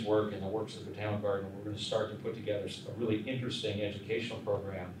Jen's work and the works of the Botanical Garden, we're going to start to put together a really interesting educational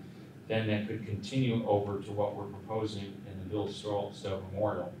program then that could continue over to what we're proposing in the Bill Stowe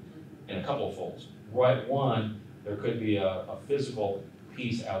Memorial in a couple of folds. Right, one, there could be a physical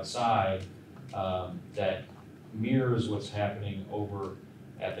piece outside that mirrors what's happening over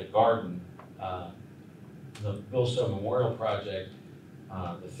at the garden. The Bill Stowe Memorial Project,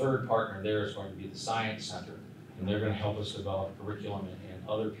 the third partner there is going to be the Science Center, and they're going to help us develop curriculum and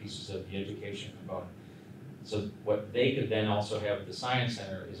other pieces of the education component. So what they could then also have at the Science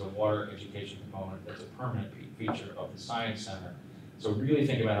Center is a water education component that's a permanent feature of the Science Center. So really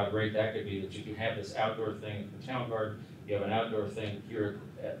think about how great that could be, that you can have this outdoor thing at the town garden, you have an outdoor thing here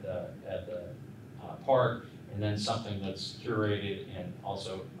at the park, and then something that's curated and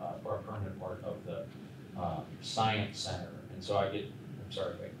also for a permanent part of the Science Center. And so I get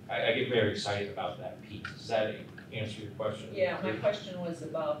very excited about that piece. Does that answer your question? Yeah, my question was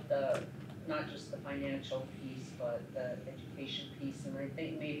about not just the financial piece, but the education piece. And I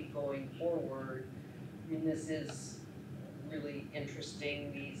think maybe going forward, I mean, this is really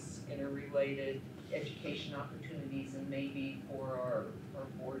interesting, these interrelated education opportunities, and maybe for our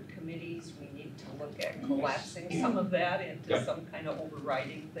board committees, we need to look at collapsing some of that into some kind of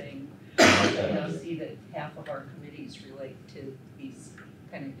overriding thing. See that half of our committees relate to these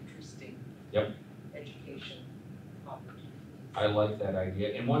kind of interesting education opportunities. I like that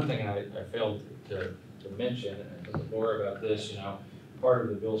idea. And one thing I failed to mention, and I told Laura about this, part of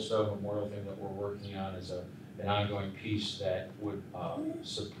the Bill Stowe Memorial thing that we're working on is an ongoing piece that would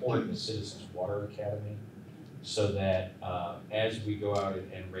support the Citizens Water Academy so that as we go out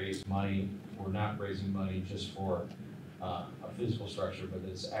and raise money, we're not raising money just for a physical structure, but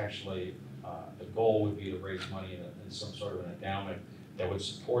it's actually, the goal would be to raise money in some sort of an endowment that would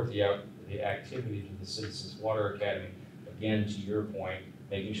support the activities of the Citizens Water Academy. Again, to your point,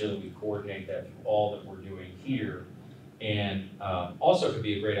 making sure that we coordinate that through all that we're doing here. And also could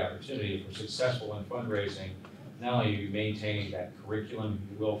be a great opportunity if we're successful in fundraising, not only are you maintaining that curriculum,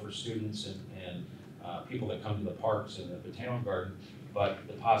 if you will, for students and people that come to the parks and the Botanical Garden, but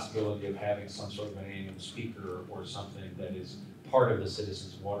the possibility of having some sort of an annual speaker or something that is part of the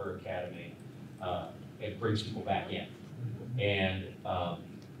Citizens Water Academy, it brings people back in. And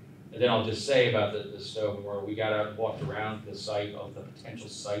then I'll just say about the Stowe Memorial, we got out and walked around the site of the potential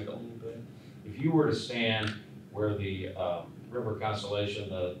site a little bit. If you were to stand where the river constellation,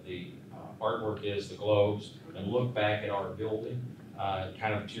 the artwork is, the globes, and look back at our building,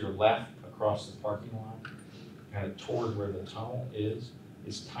 kind of to your left across the parking lot, kind of toward where the tunnel is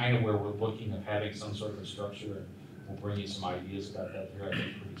kind of where we're looking at having some sort of a structure, and we'll bring you some ideas about that here, I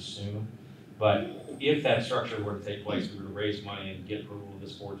think, pretty soon. But if that structure were to take place, we were to raise money and get approval of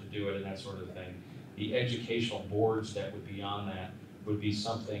this board to do it and that sort of thing, the educational boards that would be on that would be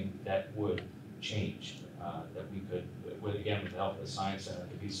something that would change, that we could, again, with the help of the Science Center, it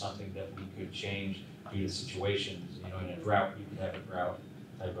could be something that we could change due to situations, you know, in a drought, you could have a drought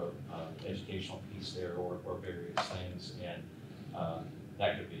type of educational piece there or various things, and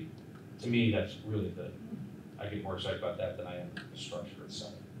that could be, to me, that's really I get more excited about that than I am the structure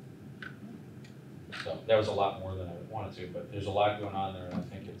itself. So that was a lot more than I wanted to, but there's a lot going on there, and I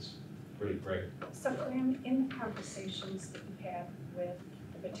think it's pretty great. So Fran, in the conversations that you had with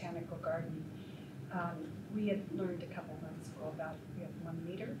the botanical garden, we had learned a couple months ago about, we have 1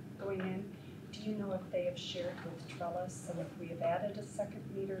 meter going in. Do you know if they have shared with Trellis and if we have added a second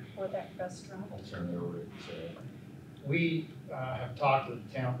meter for that restaurant? I'll turn it over to We have talked with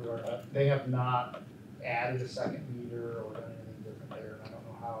the town board, they have not added a second meter or done anything different there, and I don't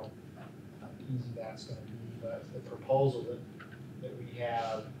know how easy that's gonna be, but the proposal that we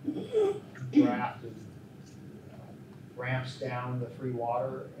have drafted ramps down the free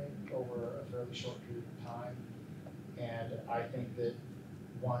water over a fairly short period of time. And I think that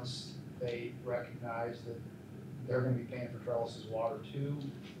once they recognize that they're gonna be paying for Trellis's water too,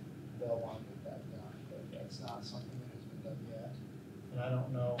 they'll want to get that done, but that's not something that has been done yet. And I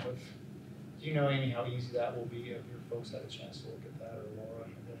don't know do you know, Amy, how easy that will be if your folks had a chance to look at that, or Laura?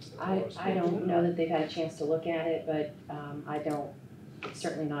 guess that Laura's I don't know that they've had a chance to look at it, but it's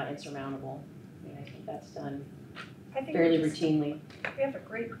certainly not insurmountable. I mean, I think that's done I think fairly we just- routinely. We have a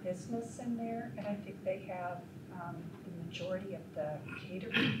great business in there, and I think they have the majority of the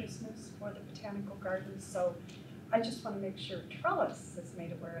catering business for the botanical gardens. So I just want to make sure Trellis is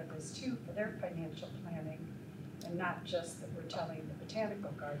made aware of this too for their financial planning, and not just that we're telling the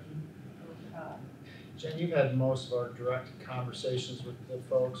botanical garden. Jen, you've had most of our direct conversations with the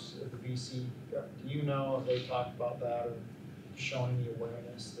folks at the VC. Do you know if they talked about that or showing the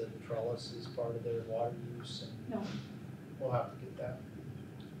awareness that Trellis is part of their water use? And No. We'll have to get that.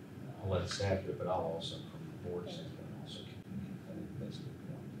 I'll let staff do it, but I'll also, from the board standpoint, also communicate that. That's a good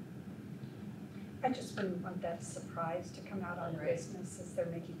point. I just wouldn't want that surprise to come out on Right. business as they're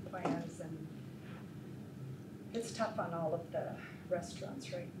making plans, and it's tough on all of the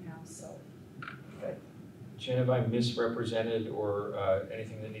restaurants right now, so. But Jen, have I misrepresented or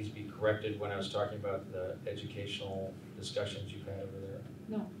anything that needs to be corrected when I was talking about the educational discussions you've had over there?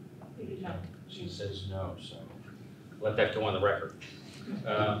 we did No. She says no, so let that go on the record.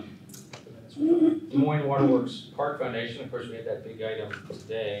 Des Moines Waterworks Park Foundation, of course, we had that big item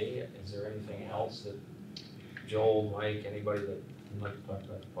today. Is there anything else that Joel, Mike, anybody that would like to talk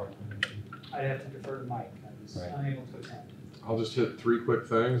about the park foundation? I'd have to defer to Mike, I was Right. unable to attend. I'll just hit 3 quick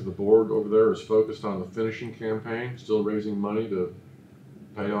things. The board over there is focused on the finishing campaign, still raising money to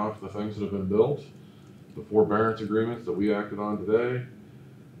pay off the things that have been built, the forbearance agreements that we acted on today.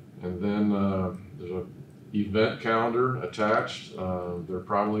 And then there's a event calendar attached. They're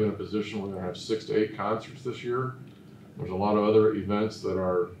probably in a position where we're gonna have 6 to 8 concerts this year. There's a lot of other events that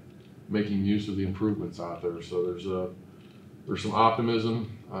are making use of the improvements out there. So there's some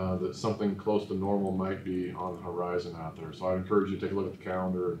optimism that something close to normal might be on the horizon out there. So I'd encourage you to take a look at the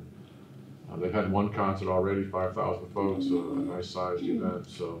calendar. They've had 1 concert already, 5,000 folks, a nice sized event.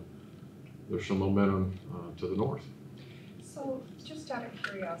 So there's some momentum to the north. So, just out of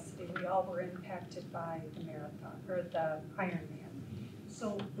curiosity, we all were impacted by the marathon, or the Ironman.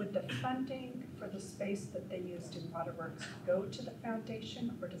 So would the funding for the space that they used in Waterworks go to the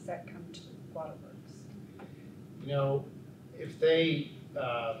foundation, or does that come to Waterworks? You know, if they,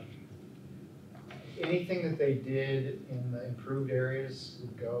 anything that they did in the improved areas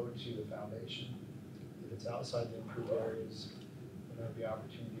would go to the foundation. If it's outside the improved areas, then there'd be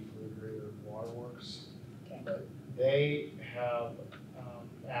opportunity for the greater waterworks. Okay. But they have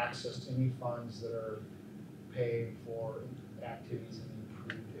access to any funds that are paid for activities in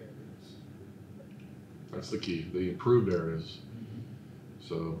the improved areas. That's the key, the improved areas.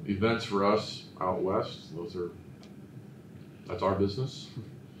 So events for us out west, that's our business,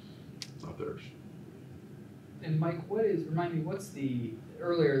 not theirs. And Mike, remind me,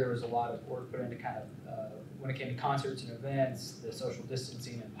 earlier there was a lot of work put into kind of, when it came to concerts and events, the social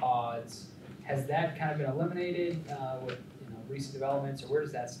distancing and pods. Has that kind of been eliminated with recent developments, or where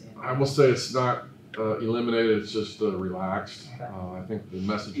does that stand? I will say it's not eliminated, it's just relaxed. Okay. I think the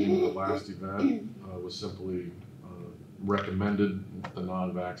messaging of the last event was simply recommended the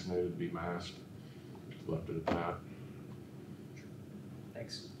non-vaccinated be masked. Left it at that.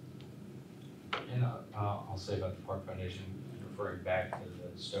 Thanks. And I'll say about the Park Foundation, referring back to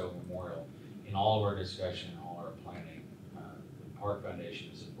the Stowe Memorial, in all of our discussion, all our planning, the Park Foundation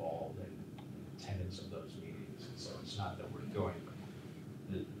is involved in attendance of those meetings. And so it's not that we're going,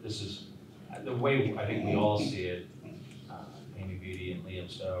 this is, the way I think we all see it, Amy Beatty and Liam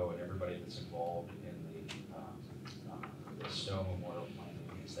Stowe and everybody that's involved in the Stowe Memorial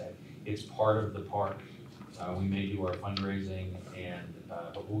planning, is that it's part of the park. We may do our fundraising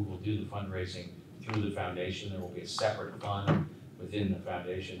but we will do the fundraising through the foundation. There will be a separate fund within the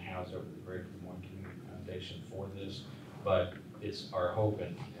foundation housed over the Greater Des Moines Community Foundation for this. But it's our hope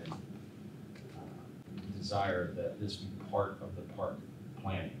and desire that this be part of the park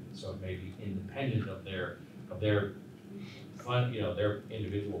planning. So it may be independent of their fund, their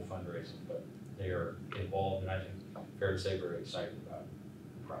individual fundraising, but they are involved, and I think fair to say very excited about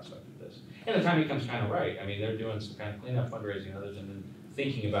the prospect of this. And the timing comes kind of right. I mean, they're doing some kind of cleanup fundraising and others, and then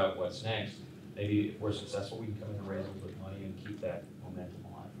thinking about what's next. Maybe if we're successful, we can come in and raise a little bit of money and keep that momentum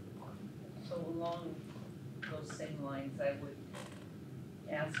alive for the park. So along those same lines, I would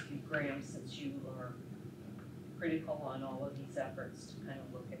ask you, Graham, since you are critical on all of these efforts, to kind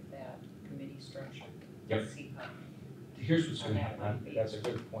of look at that committee structure. Yep. See how. Here's what's going to That might happen. be. That's a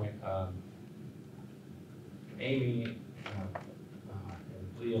good point. Amy, and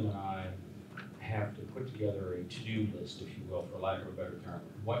Liam and I have to put together a to-do list, if you will, for lack of a better term,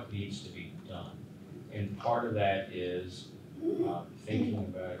 what needs to be done. And part of that is thinking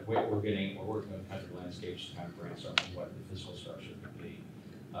about, we're working with Country Landscapes to kind of brainstorm what the fiscal structure could be.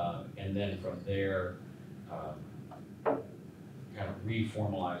 And then from there, kind of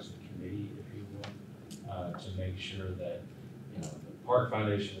reformalize the committee, if you will, to make sure that, the Park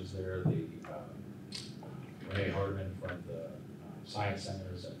Foundation is there, the Renee Hardman from the Science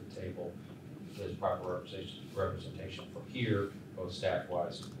Center is at the table. There's proper representation from here, both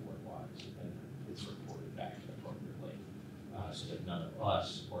staff-wise and board-wise, and it's reported back appropriately, so that none of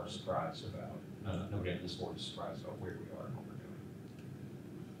us are surprised about, nobody on this board is surprised about where we are and what we're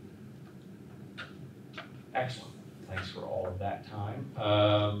doing. Excellent. Thanks for all of that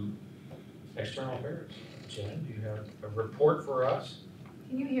time. External affairs. Jen, do you have a report for us?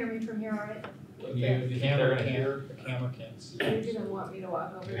 Can you hear me from here, all right? Do you think they're gonna hear? The camera can't see. You didn't want me to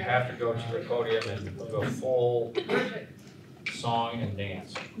walk over You there? have to go to the podium and go full Perfect. song and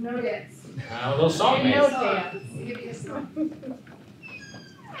dance. No dance. A little song And no dance. dance. Give me a song.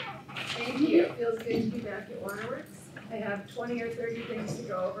 Thank you. It feels good to be back at Waterworks. I have 20 or 30 things to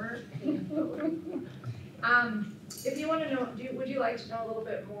go over. If you want to know, would you like to know a little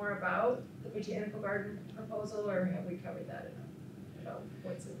bit more about the botanical garden proposal, or have we covered that enough?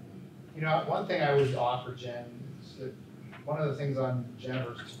 What's it? One thing I would offer Jen is that one of the things on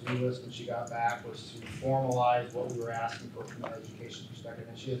Jennifer's to-do list when she got back was to formalize what we were asking for from an education perspective,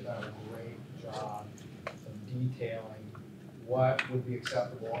 and she has done a great job of detailing what would be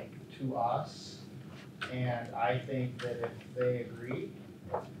acceptable to us. And I think that if they agree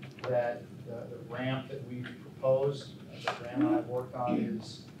that the ramp that we've proposed, that Graham and I have worked on,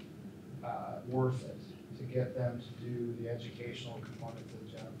 is worth it to get them to do the educational component that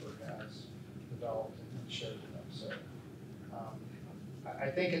Jennifer has developed and shared with them. So I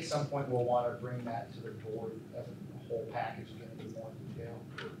think at some point we'll want to bring that to the board as a whole package, get into more detail.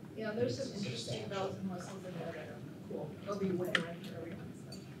 Yeah, there's some It's interesting substantial. bells and whistles in there that are cool. They'll be win-win for everyone,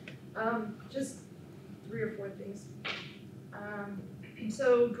 so. Just 3 or 4 things.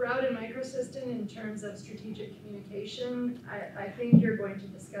 So drought and microsystem in terms of strategic communication, I think you're going to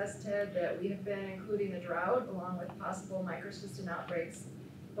discuss, Ted, that we have been including the drought along with possible microsystem outbreaks,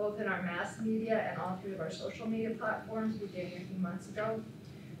 both in our mass media and all 3 of our social media platforms beginning a few months ago.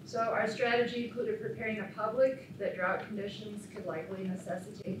 So our strategy included preparing the public that drought conditions could likely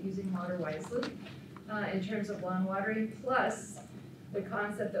necessitate using water wisely in terms of lawn watering, plus the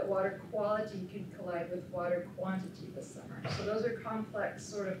concept that water quality could collide with water quantity this summer. So those are complex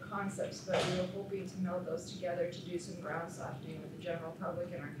sort of concepts, but we were hoping to meld those together to do some ground softening with the general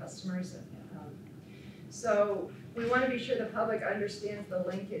public and our customers. So we want to be sure the public understands the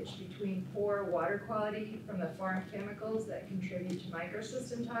linkage between poor water quality from the farm chemicals that contribute to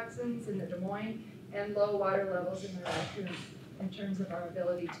microsystem toxins in the Des Moines and low water levels in the raccoons in terms of our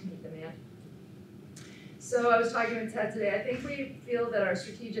ability to meet demand. So I was talking with Ted today, I think we feel that our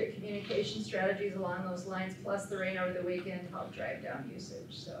strategic communication strategies along those lines, plus the rain over the weekend, helped drive down usage,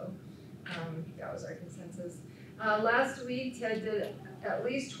 so that was our consensus. Last week, Ted did at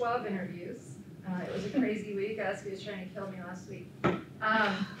least 12 interviews. It was a crazy week. He was trying to kill me last week.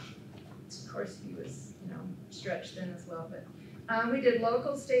 Of course, he was, stretched thin as well, but we did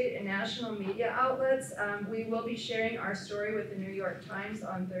local, state, and national media outlets. We will be sharing our story with the New York Times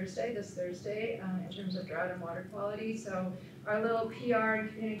on this Thursday, in terms of drought and water quality. So our little PR and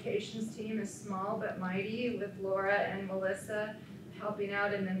communications team is small but mighty, with Laura and Melissa helping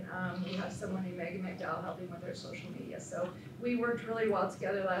out, and then we have someone named Megan McDowell helping with our social media. So we worked really well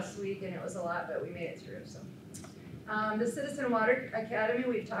together last week, and it was a lot, but we made it through. So. The Citizen Water Academy,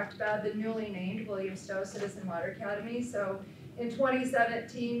 we've talked about the newly named William Stowe Citizen Water Academy. So In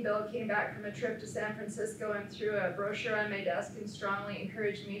 2017, Bill came back from a trip to San Francisco and threw a brochure on my desk and strongly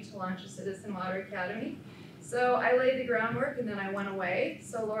encouraged me to launch a Citizen Water Academy. So I laid the groundwork and then I went away.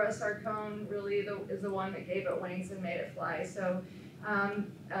 So Laura Sarcone really is the one that gave it wings and made it fly. So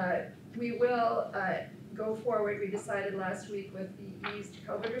we will go forward. We decided last week with the eased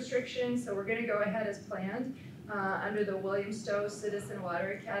COVID restrictions. So we're gonna go ahead as planned under the William Stowe Citizen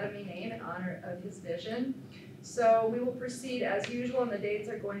Water Academy name in honor of his vision. So we will proceed as usual, and the dates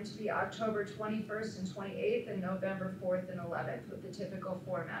are going to be October 21st and 28th and November 4th and 11th with the typical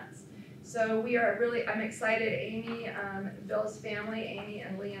formats. So we are really, I'm excited. Amy, Bill's family, Amy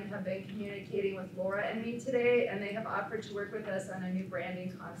and Liam have been communicating with Laura and me today, and they have offered to work with us on a new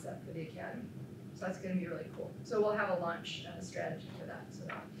branding concept for the Academy. So that's gonna be really cool. So we'll have a launch strategy for that.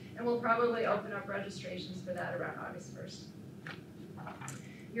 And we'll probably open up registrations for that around August 1st.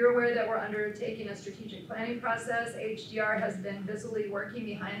 You're aware that we're undertaking a strategic planning process. HDR has been busily working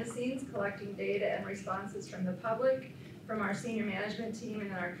behind the scenes, collecting data and responses from the public, from our senior management team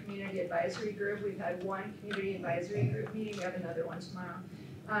and our community advisory group. We've had one community advisory group meeting, we have another one tomorrow.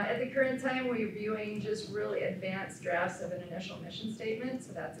 At the current time, we're reviewing just really advanced drafts of an initial mission statement,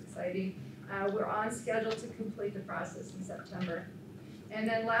 so that's exciting. We're on schedule to complete the process in September. And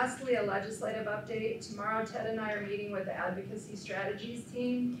then lastly, a legislative update. Tomorrow, Ted and I are meeting with the Advocacy Strategies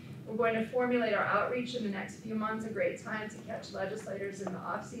team. We're going to formulate our outreach in the next few months, a great time to catch legislators in the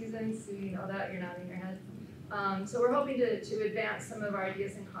off season, so you know that, you're nodding your head. So we're hoping to advance some of our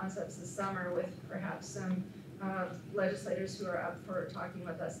ideas and concepts this summer with perhaps some legislators who are up for talking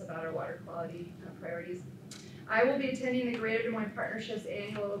with us about our water quality priorities. I will be attending the Greater Des Moines Partnership's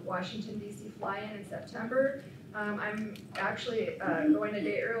annual Washington, D.C. fly-in in September. I'm actually going a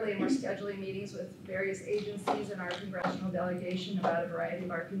day early, and we're scheduling meetings with various agencies and our congressional delegation about a variety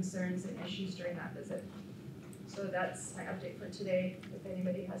of our concerns and issues during that visit. So that's my update for today. If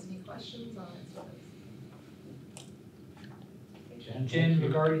anybody has any questions, I'll answer those. Jen,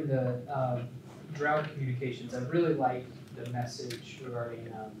 regarding the drought communications, I really like the message regarding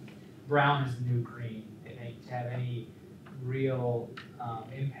brown is the new green. And to have any real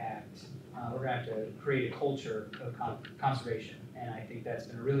impact, we're gonna have to create a culture of conservation. And I think that's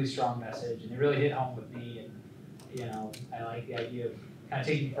been a really strong message, and it really hit home with me. And you know, I like the idea of kind of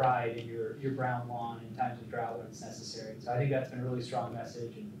taking pride in your brown lawn in times of drought when it's necessary. So I think that's been a really strong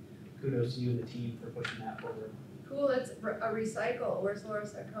message, and kudos to you and the team for pushing that forward. Cool, it's a recycle. Where's Laura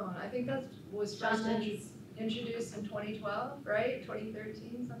Sarcone? I think that was first introduced in 2012, right?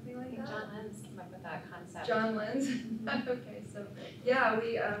 2013, something like that? John Lenz came up with that concept. John Lenz? Okay, so, yeah,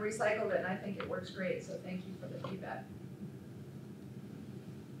 we recycled it, and I think it works great, so thank you for the feedback.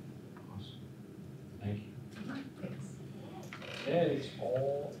 Awesome. Thank you. Thanks. Ted, it's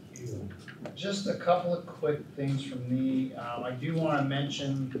all you. Just a couple of quick things from me. I do want to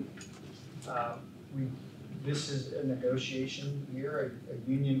mention, this is a negotiation year, a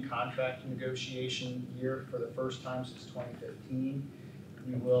union contract negotiation year for the first time since 2015.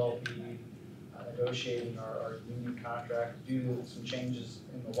 We will be negotiating our union contract due to some changes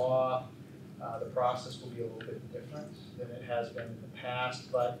in the law. The process will be a little bit different than it has been in the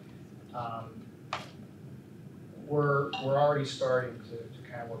past, but we're already starting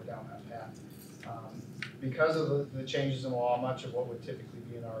to kind of work down that path. Because of the changes in law, much of what would typically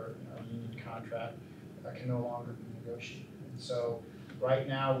be in our union contract can no longer be negotiated. And so right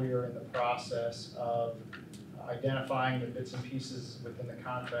now we are in the process of identifying the bits and pieces within the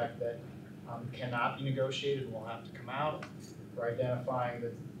contract that cannot be negotiated and will have to come out. We're identifying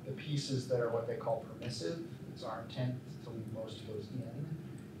the pieces that are what they call permissive. It's our intent to leave most of those in.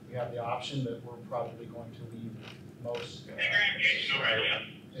 We have the option, but we're probably going to leave most,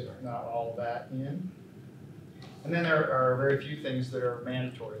 if not all of that in. And then there are very few things that are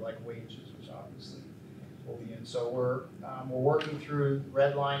mandatory, like wages, which obviously will be in. So we're working through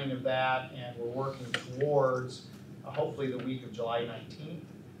redlining of that, and we're working towards hopefully the week of July 19th,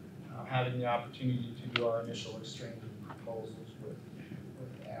 having the opportunity to do our initial exchange of proposals with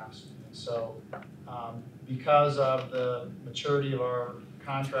ASP. And so because of the maturity of our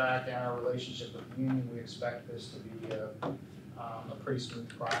contract and our relationship with the union, we expect this to be a pretty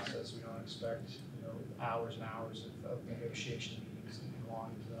smooth process. We don't expect hours and hours of negotiation meetings and long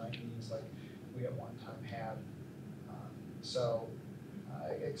into the night meetings like we at one time had. So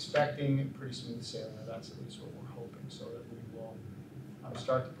expecting pretty smooth sailing. That's at least what we're hoping, so that we will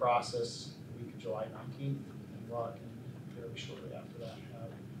start the process the week of July 19th, and we'll fairly shortly after that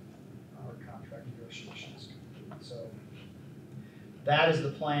have our contract negotiations complete. So that is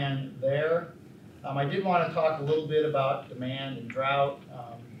the plan there. I did want to talk a little bit about demand and drought.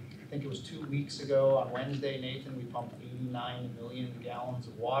 think it was 2 weeks ago on Wednesday, Nathan, we pumped 89 million gallons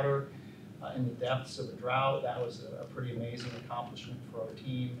of water in the depths of a drought. That was a pretty amazing accomplishment for our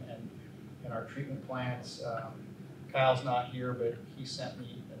team and our treatment plants. Kyle's not here, but he sent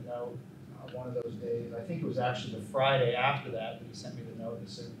me a note one of those days. I think it was actually the Friday after that he sent me the note and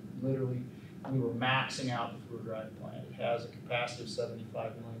said, literally, we were maxing out the fluid driving plant. It has a capacity of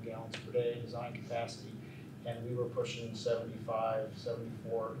 75 million gallons per day, design capacity, and we were pushing 75,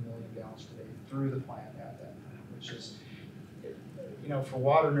 74 million gallons per day through the plant at that time, which is, you know, for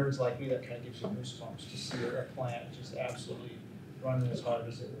water nerds like me, that kind of gives you goosebumps to see a plant just absolutely running as hard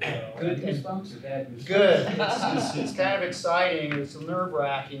as it will go. Good goosebumps or bad goosebumps? Good. It's kind of exciting. It's nerve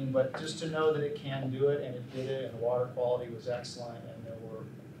wracking, but just to know that it can do it, and it did it, and the water quality was excellent, and there were,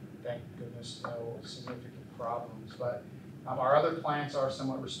 thank goodness, no significant problems. But our other plants are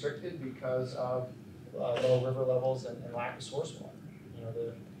somewhat restricted because of low river levels and lack of source water. You know,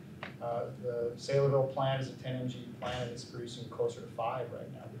 the Saylorville plant is a 10 mg plant, and it's producing closer to 5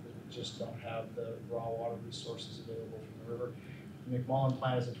 right now because we just don't have the raw water resources available from the river. The McMullen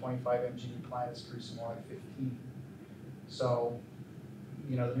plant is a 25 mg plant, it's producing more like 15. So,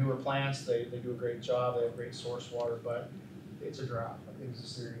 you know, the newer plants, they do a great job, they have great source water, but it's a drought. It was a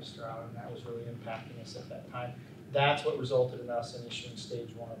serious drought, and that was really impacting us at that time. That's what resulted in us in issuing stage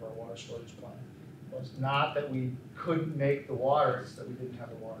 1 of our water shortage plan. It was not that we couldn't make the water, it's that we didn't have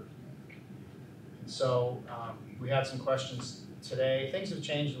the water to make. And so we had some questions today. Things have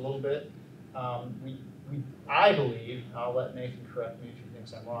changed a little bit. I believe, I'll let Nathan correct me if he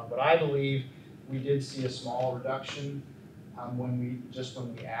thinks I'm wrong, but I believe we did see a small reduction when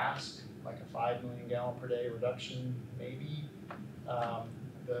we asked, like a 5 million gallon per day reduction, maybe.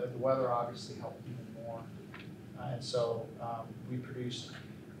 The weather obviously helped even more. And so we produced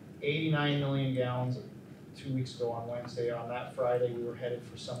 89 million gallons 2 weeks ago on Wednesday. On that Friday, we were headed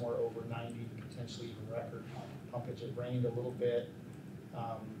for somewhere over 90, potentially even record pumpage. It rained a little bit.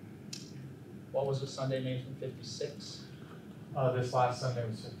 What was it Sunday, Nathan? 56? This last Sunday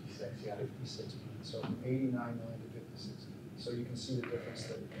was 56, yeah. 56 million. So from 89 million to 56 million. So you can see the difference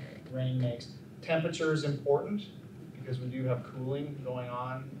that rain makes. Temperature is important because we do have cooling going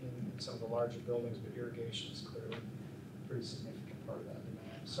on in some of the larger buildings, but irrigation is clearly a pretty significant part of that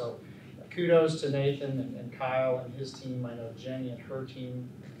demand. So kudos to Nathan and Kyle and his team. I know Jenny and her team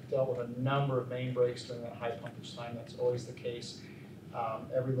dealt with a number of main breaks during that high pumpage time. That's always the case.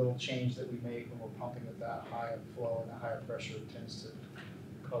 Every little change that we make when we're pumping at that high of flow and that higher pressure tends to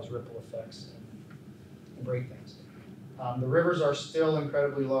cause ripple effects and break things. The rivers are still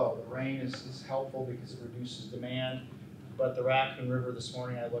incredibly low. The rain is helpful because it reduces demand, but the Raccoon River this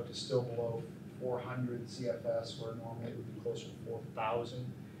morning I looked is still below 400 CFS, where normally it would be closer to 4,000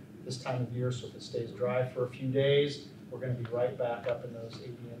 this time of year. So if it stays dry for a few days, we're going to be right back up in those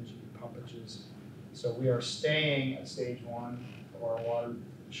 80 mg pumpages. So we are staying at stage 1 of our water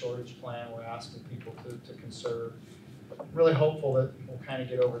shortage plan. We're asking people to conserve. Really hopeful that we'll kind of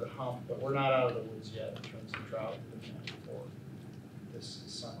get over the hump, but we're not out of the woods yet in terms of drought for this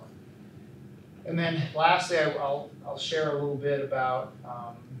summer. And then lastly, I'll share a little bit about,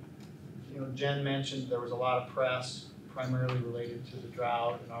 Jen mentioned there was a lot of press primarily related to the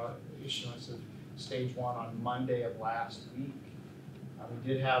drought and our issuance of stage 1 on Monday of last week.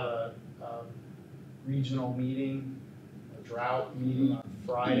 We did have a regional meeting, a drought meeting on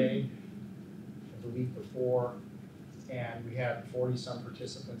Friday of the week before, and we had 40-some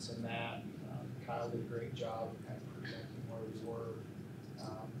participants in that. Kyle did a great job of kind of presenting where we were.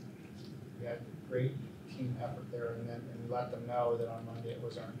 We had great team effort there, and we let them know that on Monday it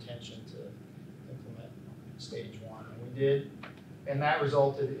was our intention to implement stage 1, and we did, and that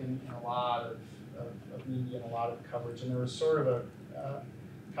resulted in a lot of media and a lot of coverage, and there was sort of a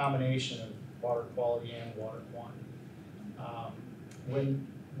combination of water quality and water quantity. When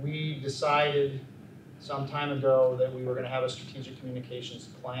we decided some time ago that we were going to have a strategic communications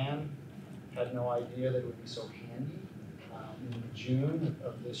plan, had no idea that it would be so handy. In June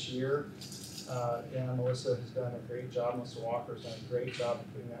of this year, and Melissa has done a great job, Melissa Walker has done a great job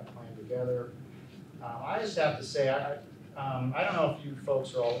of putting that plan together. I just have to say, I don't know if you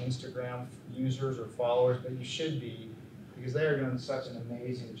folks are all Instagram users or followers, but you should be, because they are doing such an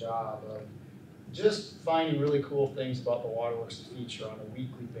amazing job of just finding really cool things about the waterworks to feature on a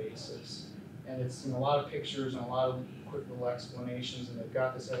weekly basis. And it's a lot of pictures and a lot of quick little explanations, and they've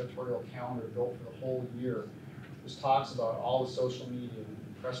got this editorial calendar built for the whole year. This talks about all the social media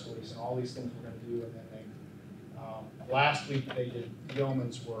and press release and all these things we're going to do, and then they, last week they did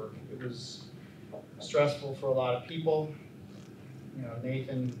yeoman's work. It was stressful for a lot of people.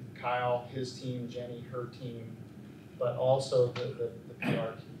 Nathan, Kyle, his team, Jenny, her team, but also the PR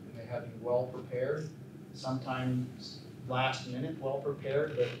team. And they had to be well prepared, sometimes last minute well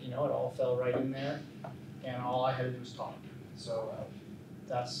prepared, but you know, it all fell right in there. And all I had to do was talk. So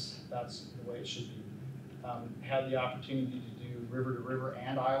that's the way it should be. Had the opportunity to do River to River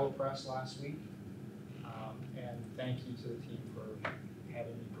and Iowa Press last week. And thank you to the team for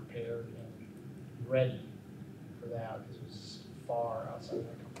having me prepared and ready for that, because it was far outside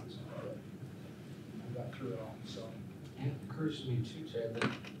my comfort zone. But I got through it all, so. It occurs to me too, Ted, that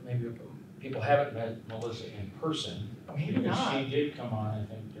maybe people haven't met Melissa in person. Maybe Because not. she did come on, I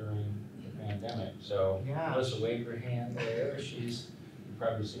think, during the pandemic, so Yeah. Melissa, wave your hand there, you've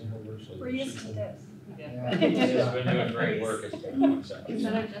probably seen her virtually. We're used to this. Yeah. She's been doing great work, it's been one second.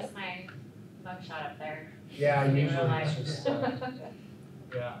 Instead of just my mugshot up there. Yeah, In usually real it's life. just,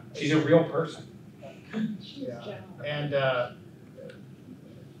 yeah. She's a real person. Yeah. And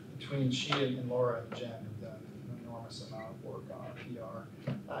between she and Laura and Jen have done an enormous amount of work on our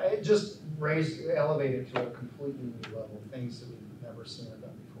PR. It just elevated to a completely new level, things that we've never seen or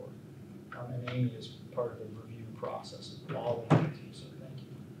done before. And Amy is part of the review process of all of it too, so thank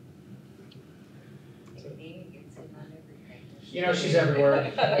you. Amy gets in on everything. You know, she's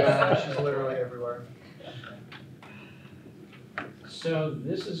everywhere. Yeah, she's literally everywhere. So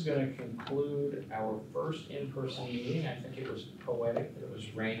this is gonna conclude our first in-person meeting. I think it was poetic that it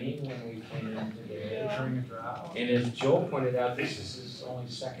was raining when we came in today. During a drought. And as Joel pointed out, this is his only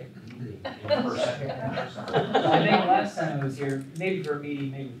second meeting in person. I think last time I was here, maybe for a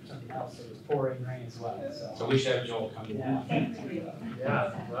meeting, maybe for something else, it was pouring rain as well, so. So we should have Joel come in.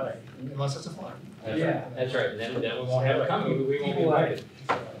 Yeah, right. Unless it's a flood. That's right, that's right, then we won't have it coming, we won't be invited.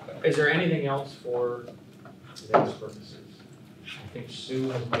 Is there anything else for today's purposes? I think Sue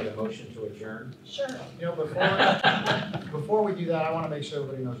has made a motion to adjourn. Sure. You know, before we do that, I wanna make sure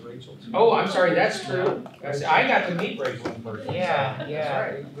everybody knows Rachel too. Oh, I'm sorry, that's true. I got to meet Rachel in person. Yeah,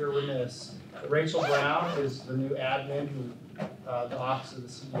 you're remiss. Rachel Brown is the new admin who, the office of the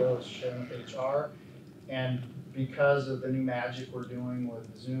CEO is sharing with HR. And because of the new magic we're doing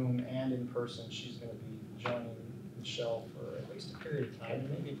with Zoom and in person, she's gonna be joining Michelle for at least a period of time,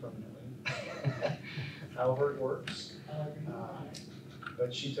 maybe permanently. However it works.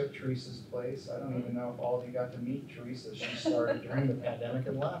 But she took Teresa's place. I don't even know if all of you got to meet Teresa. She started during the pandemic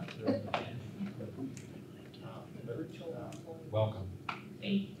and left during the pandemic. Welcome.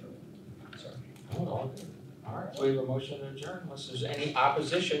 Sorry. All right, so we have a motion to adjourn. Unless there's any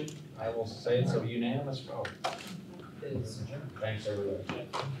opposition, I will say it's a unanimous vote. Thanks, everybody.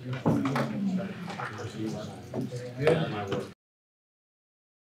 Good. My work.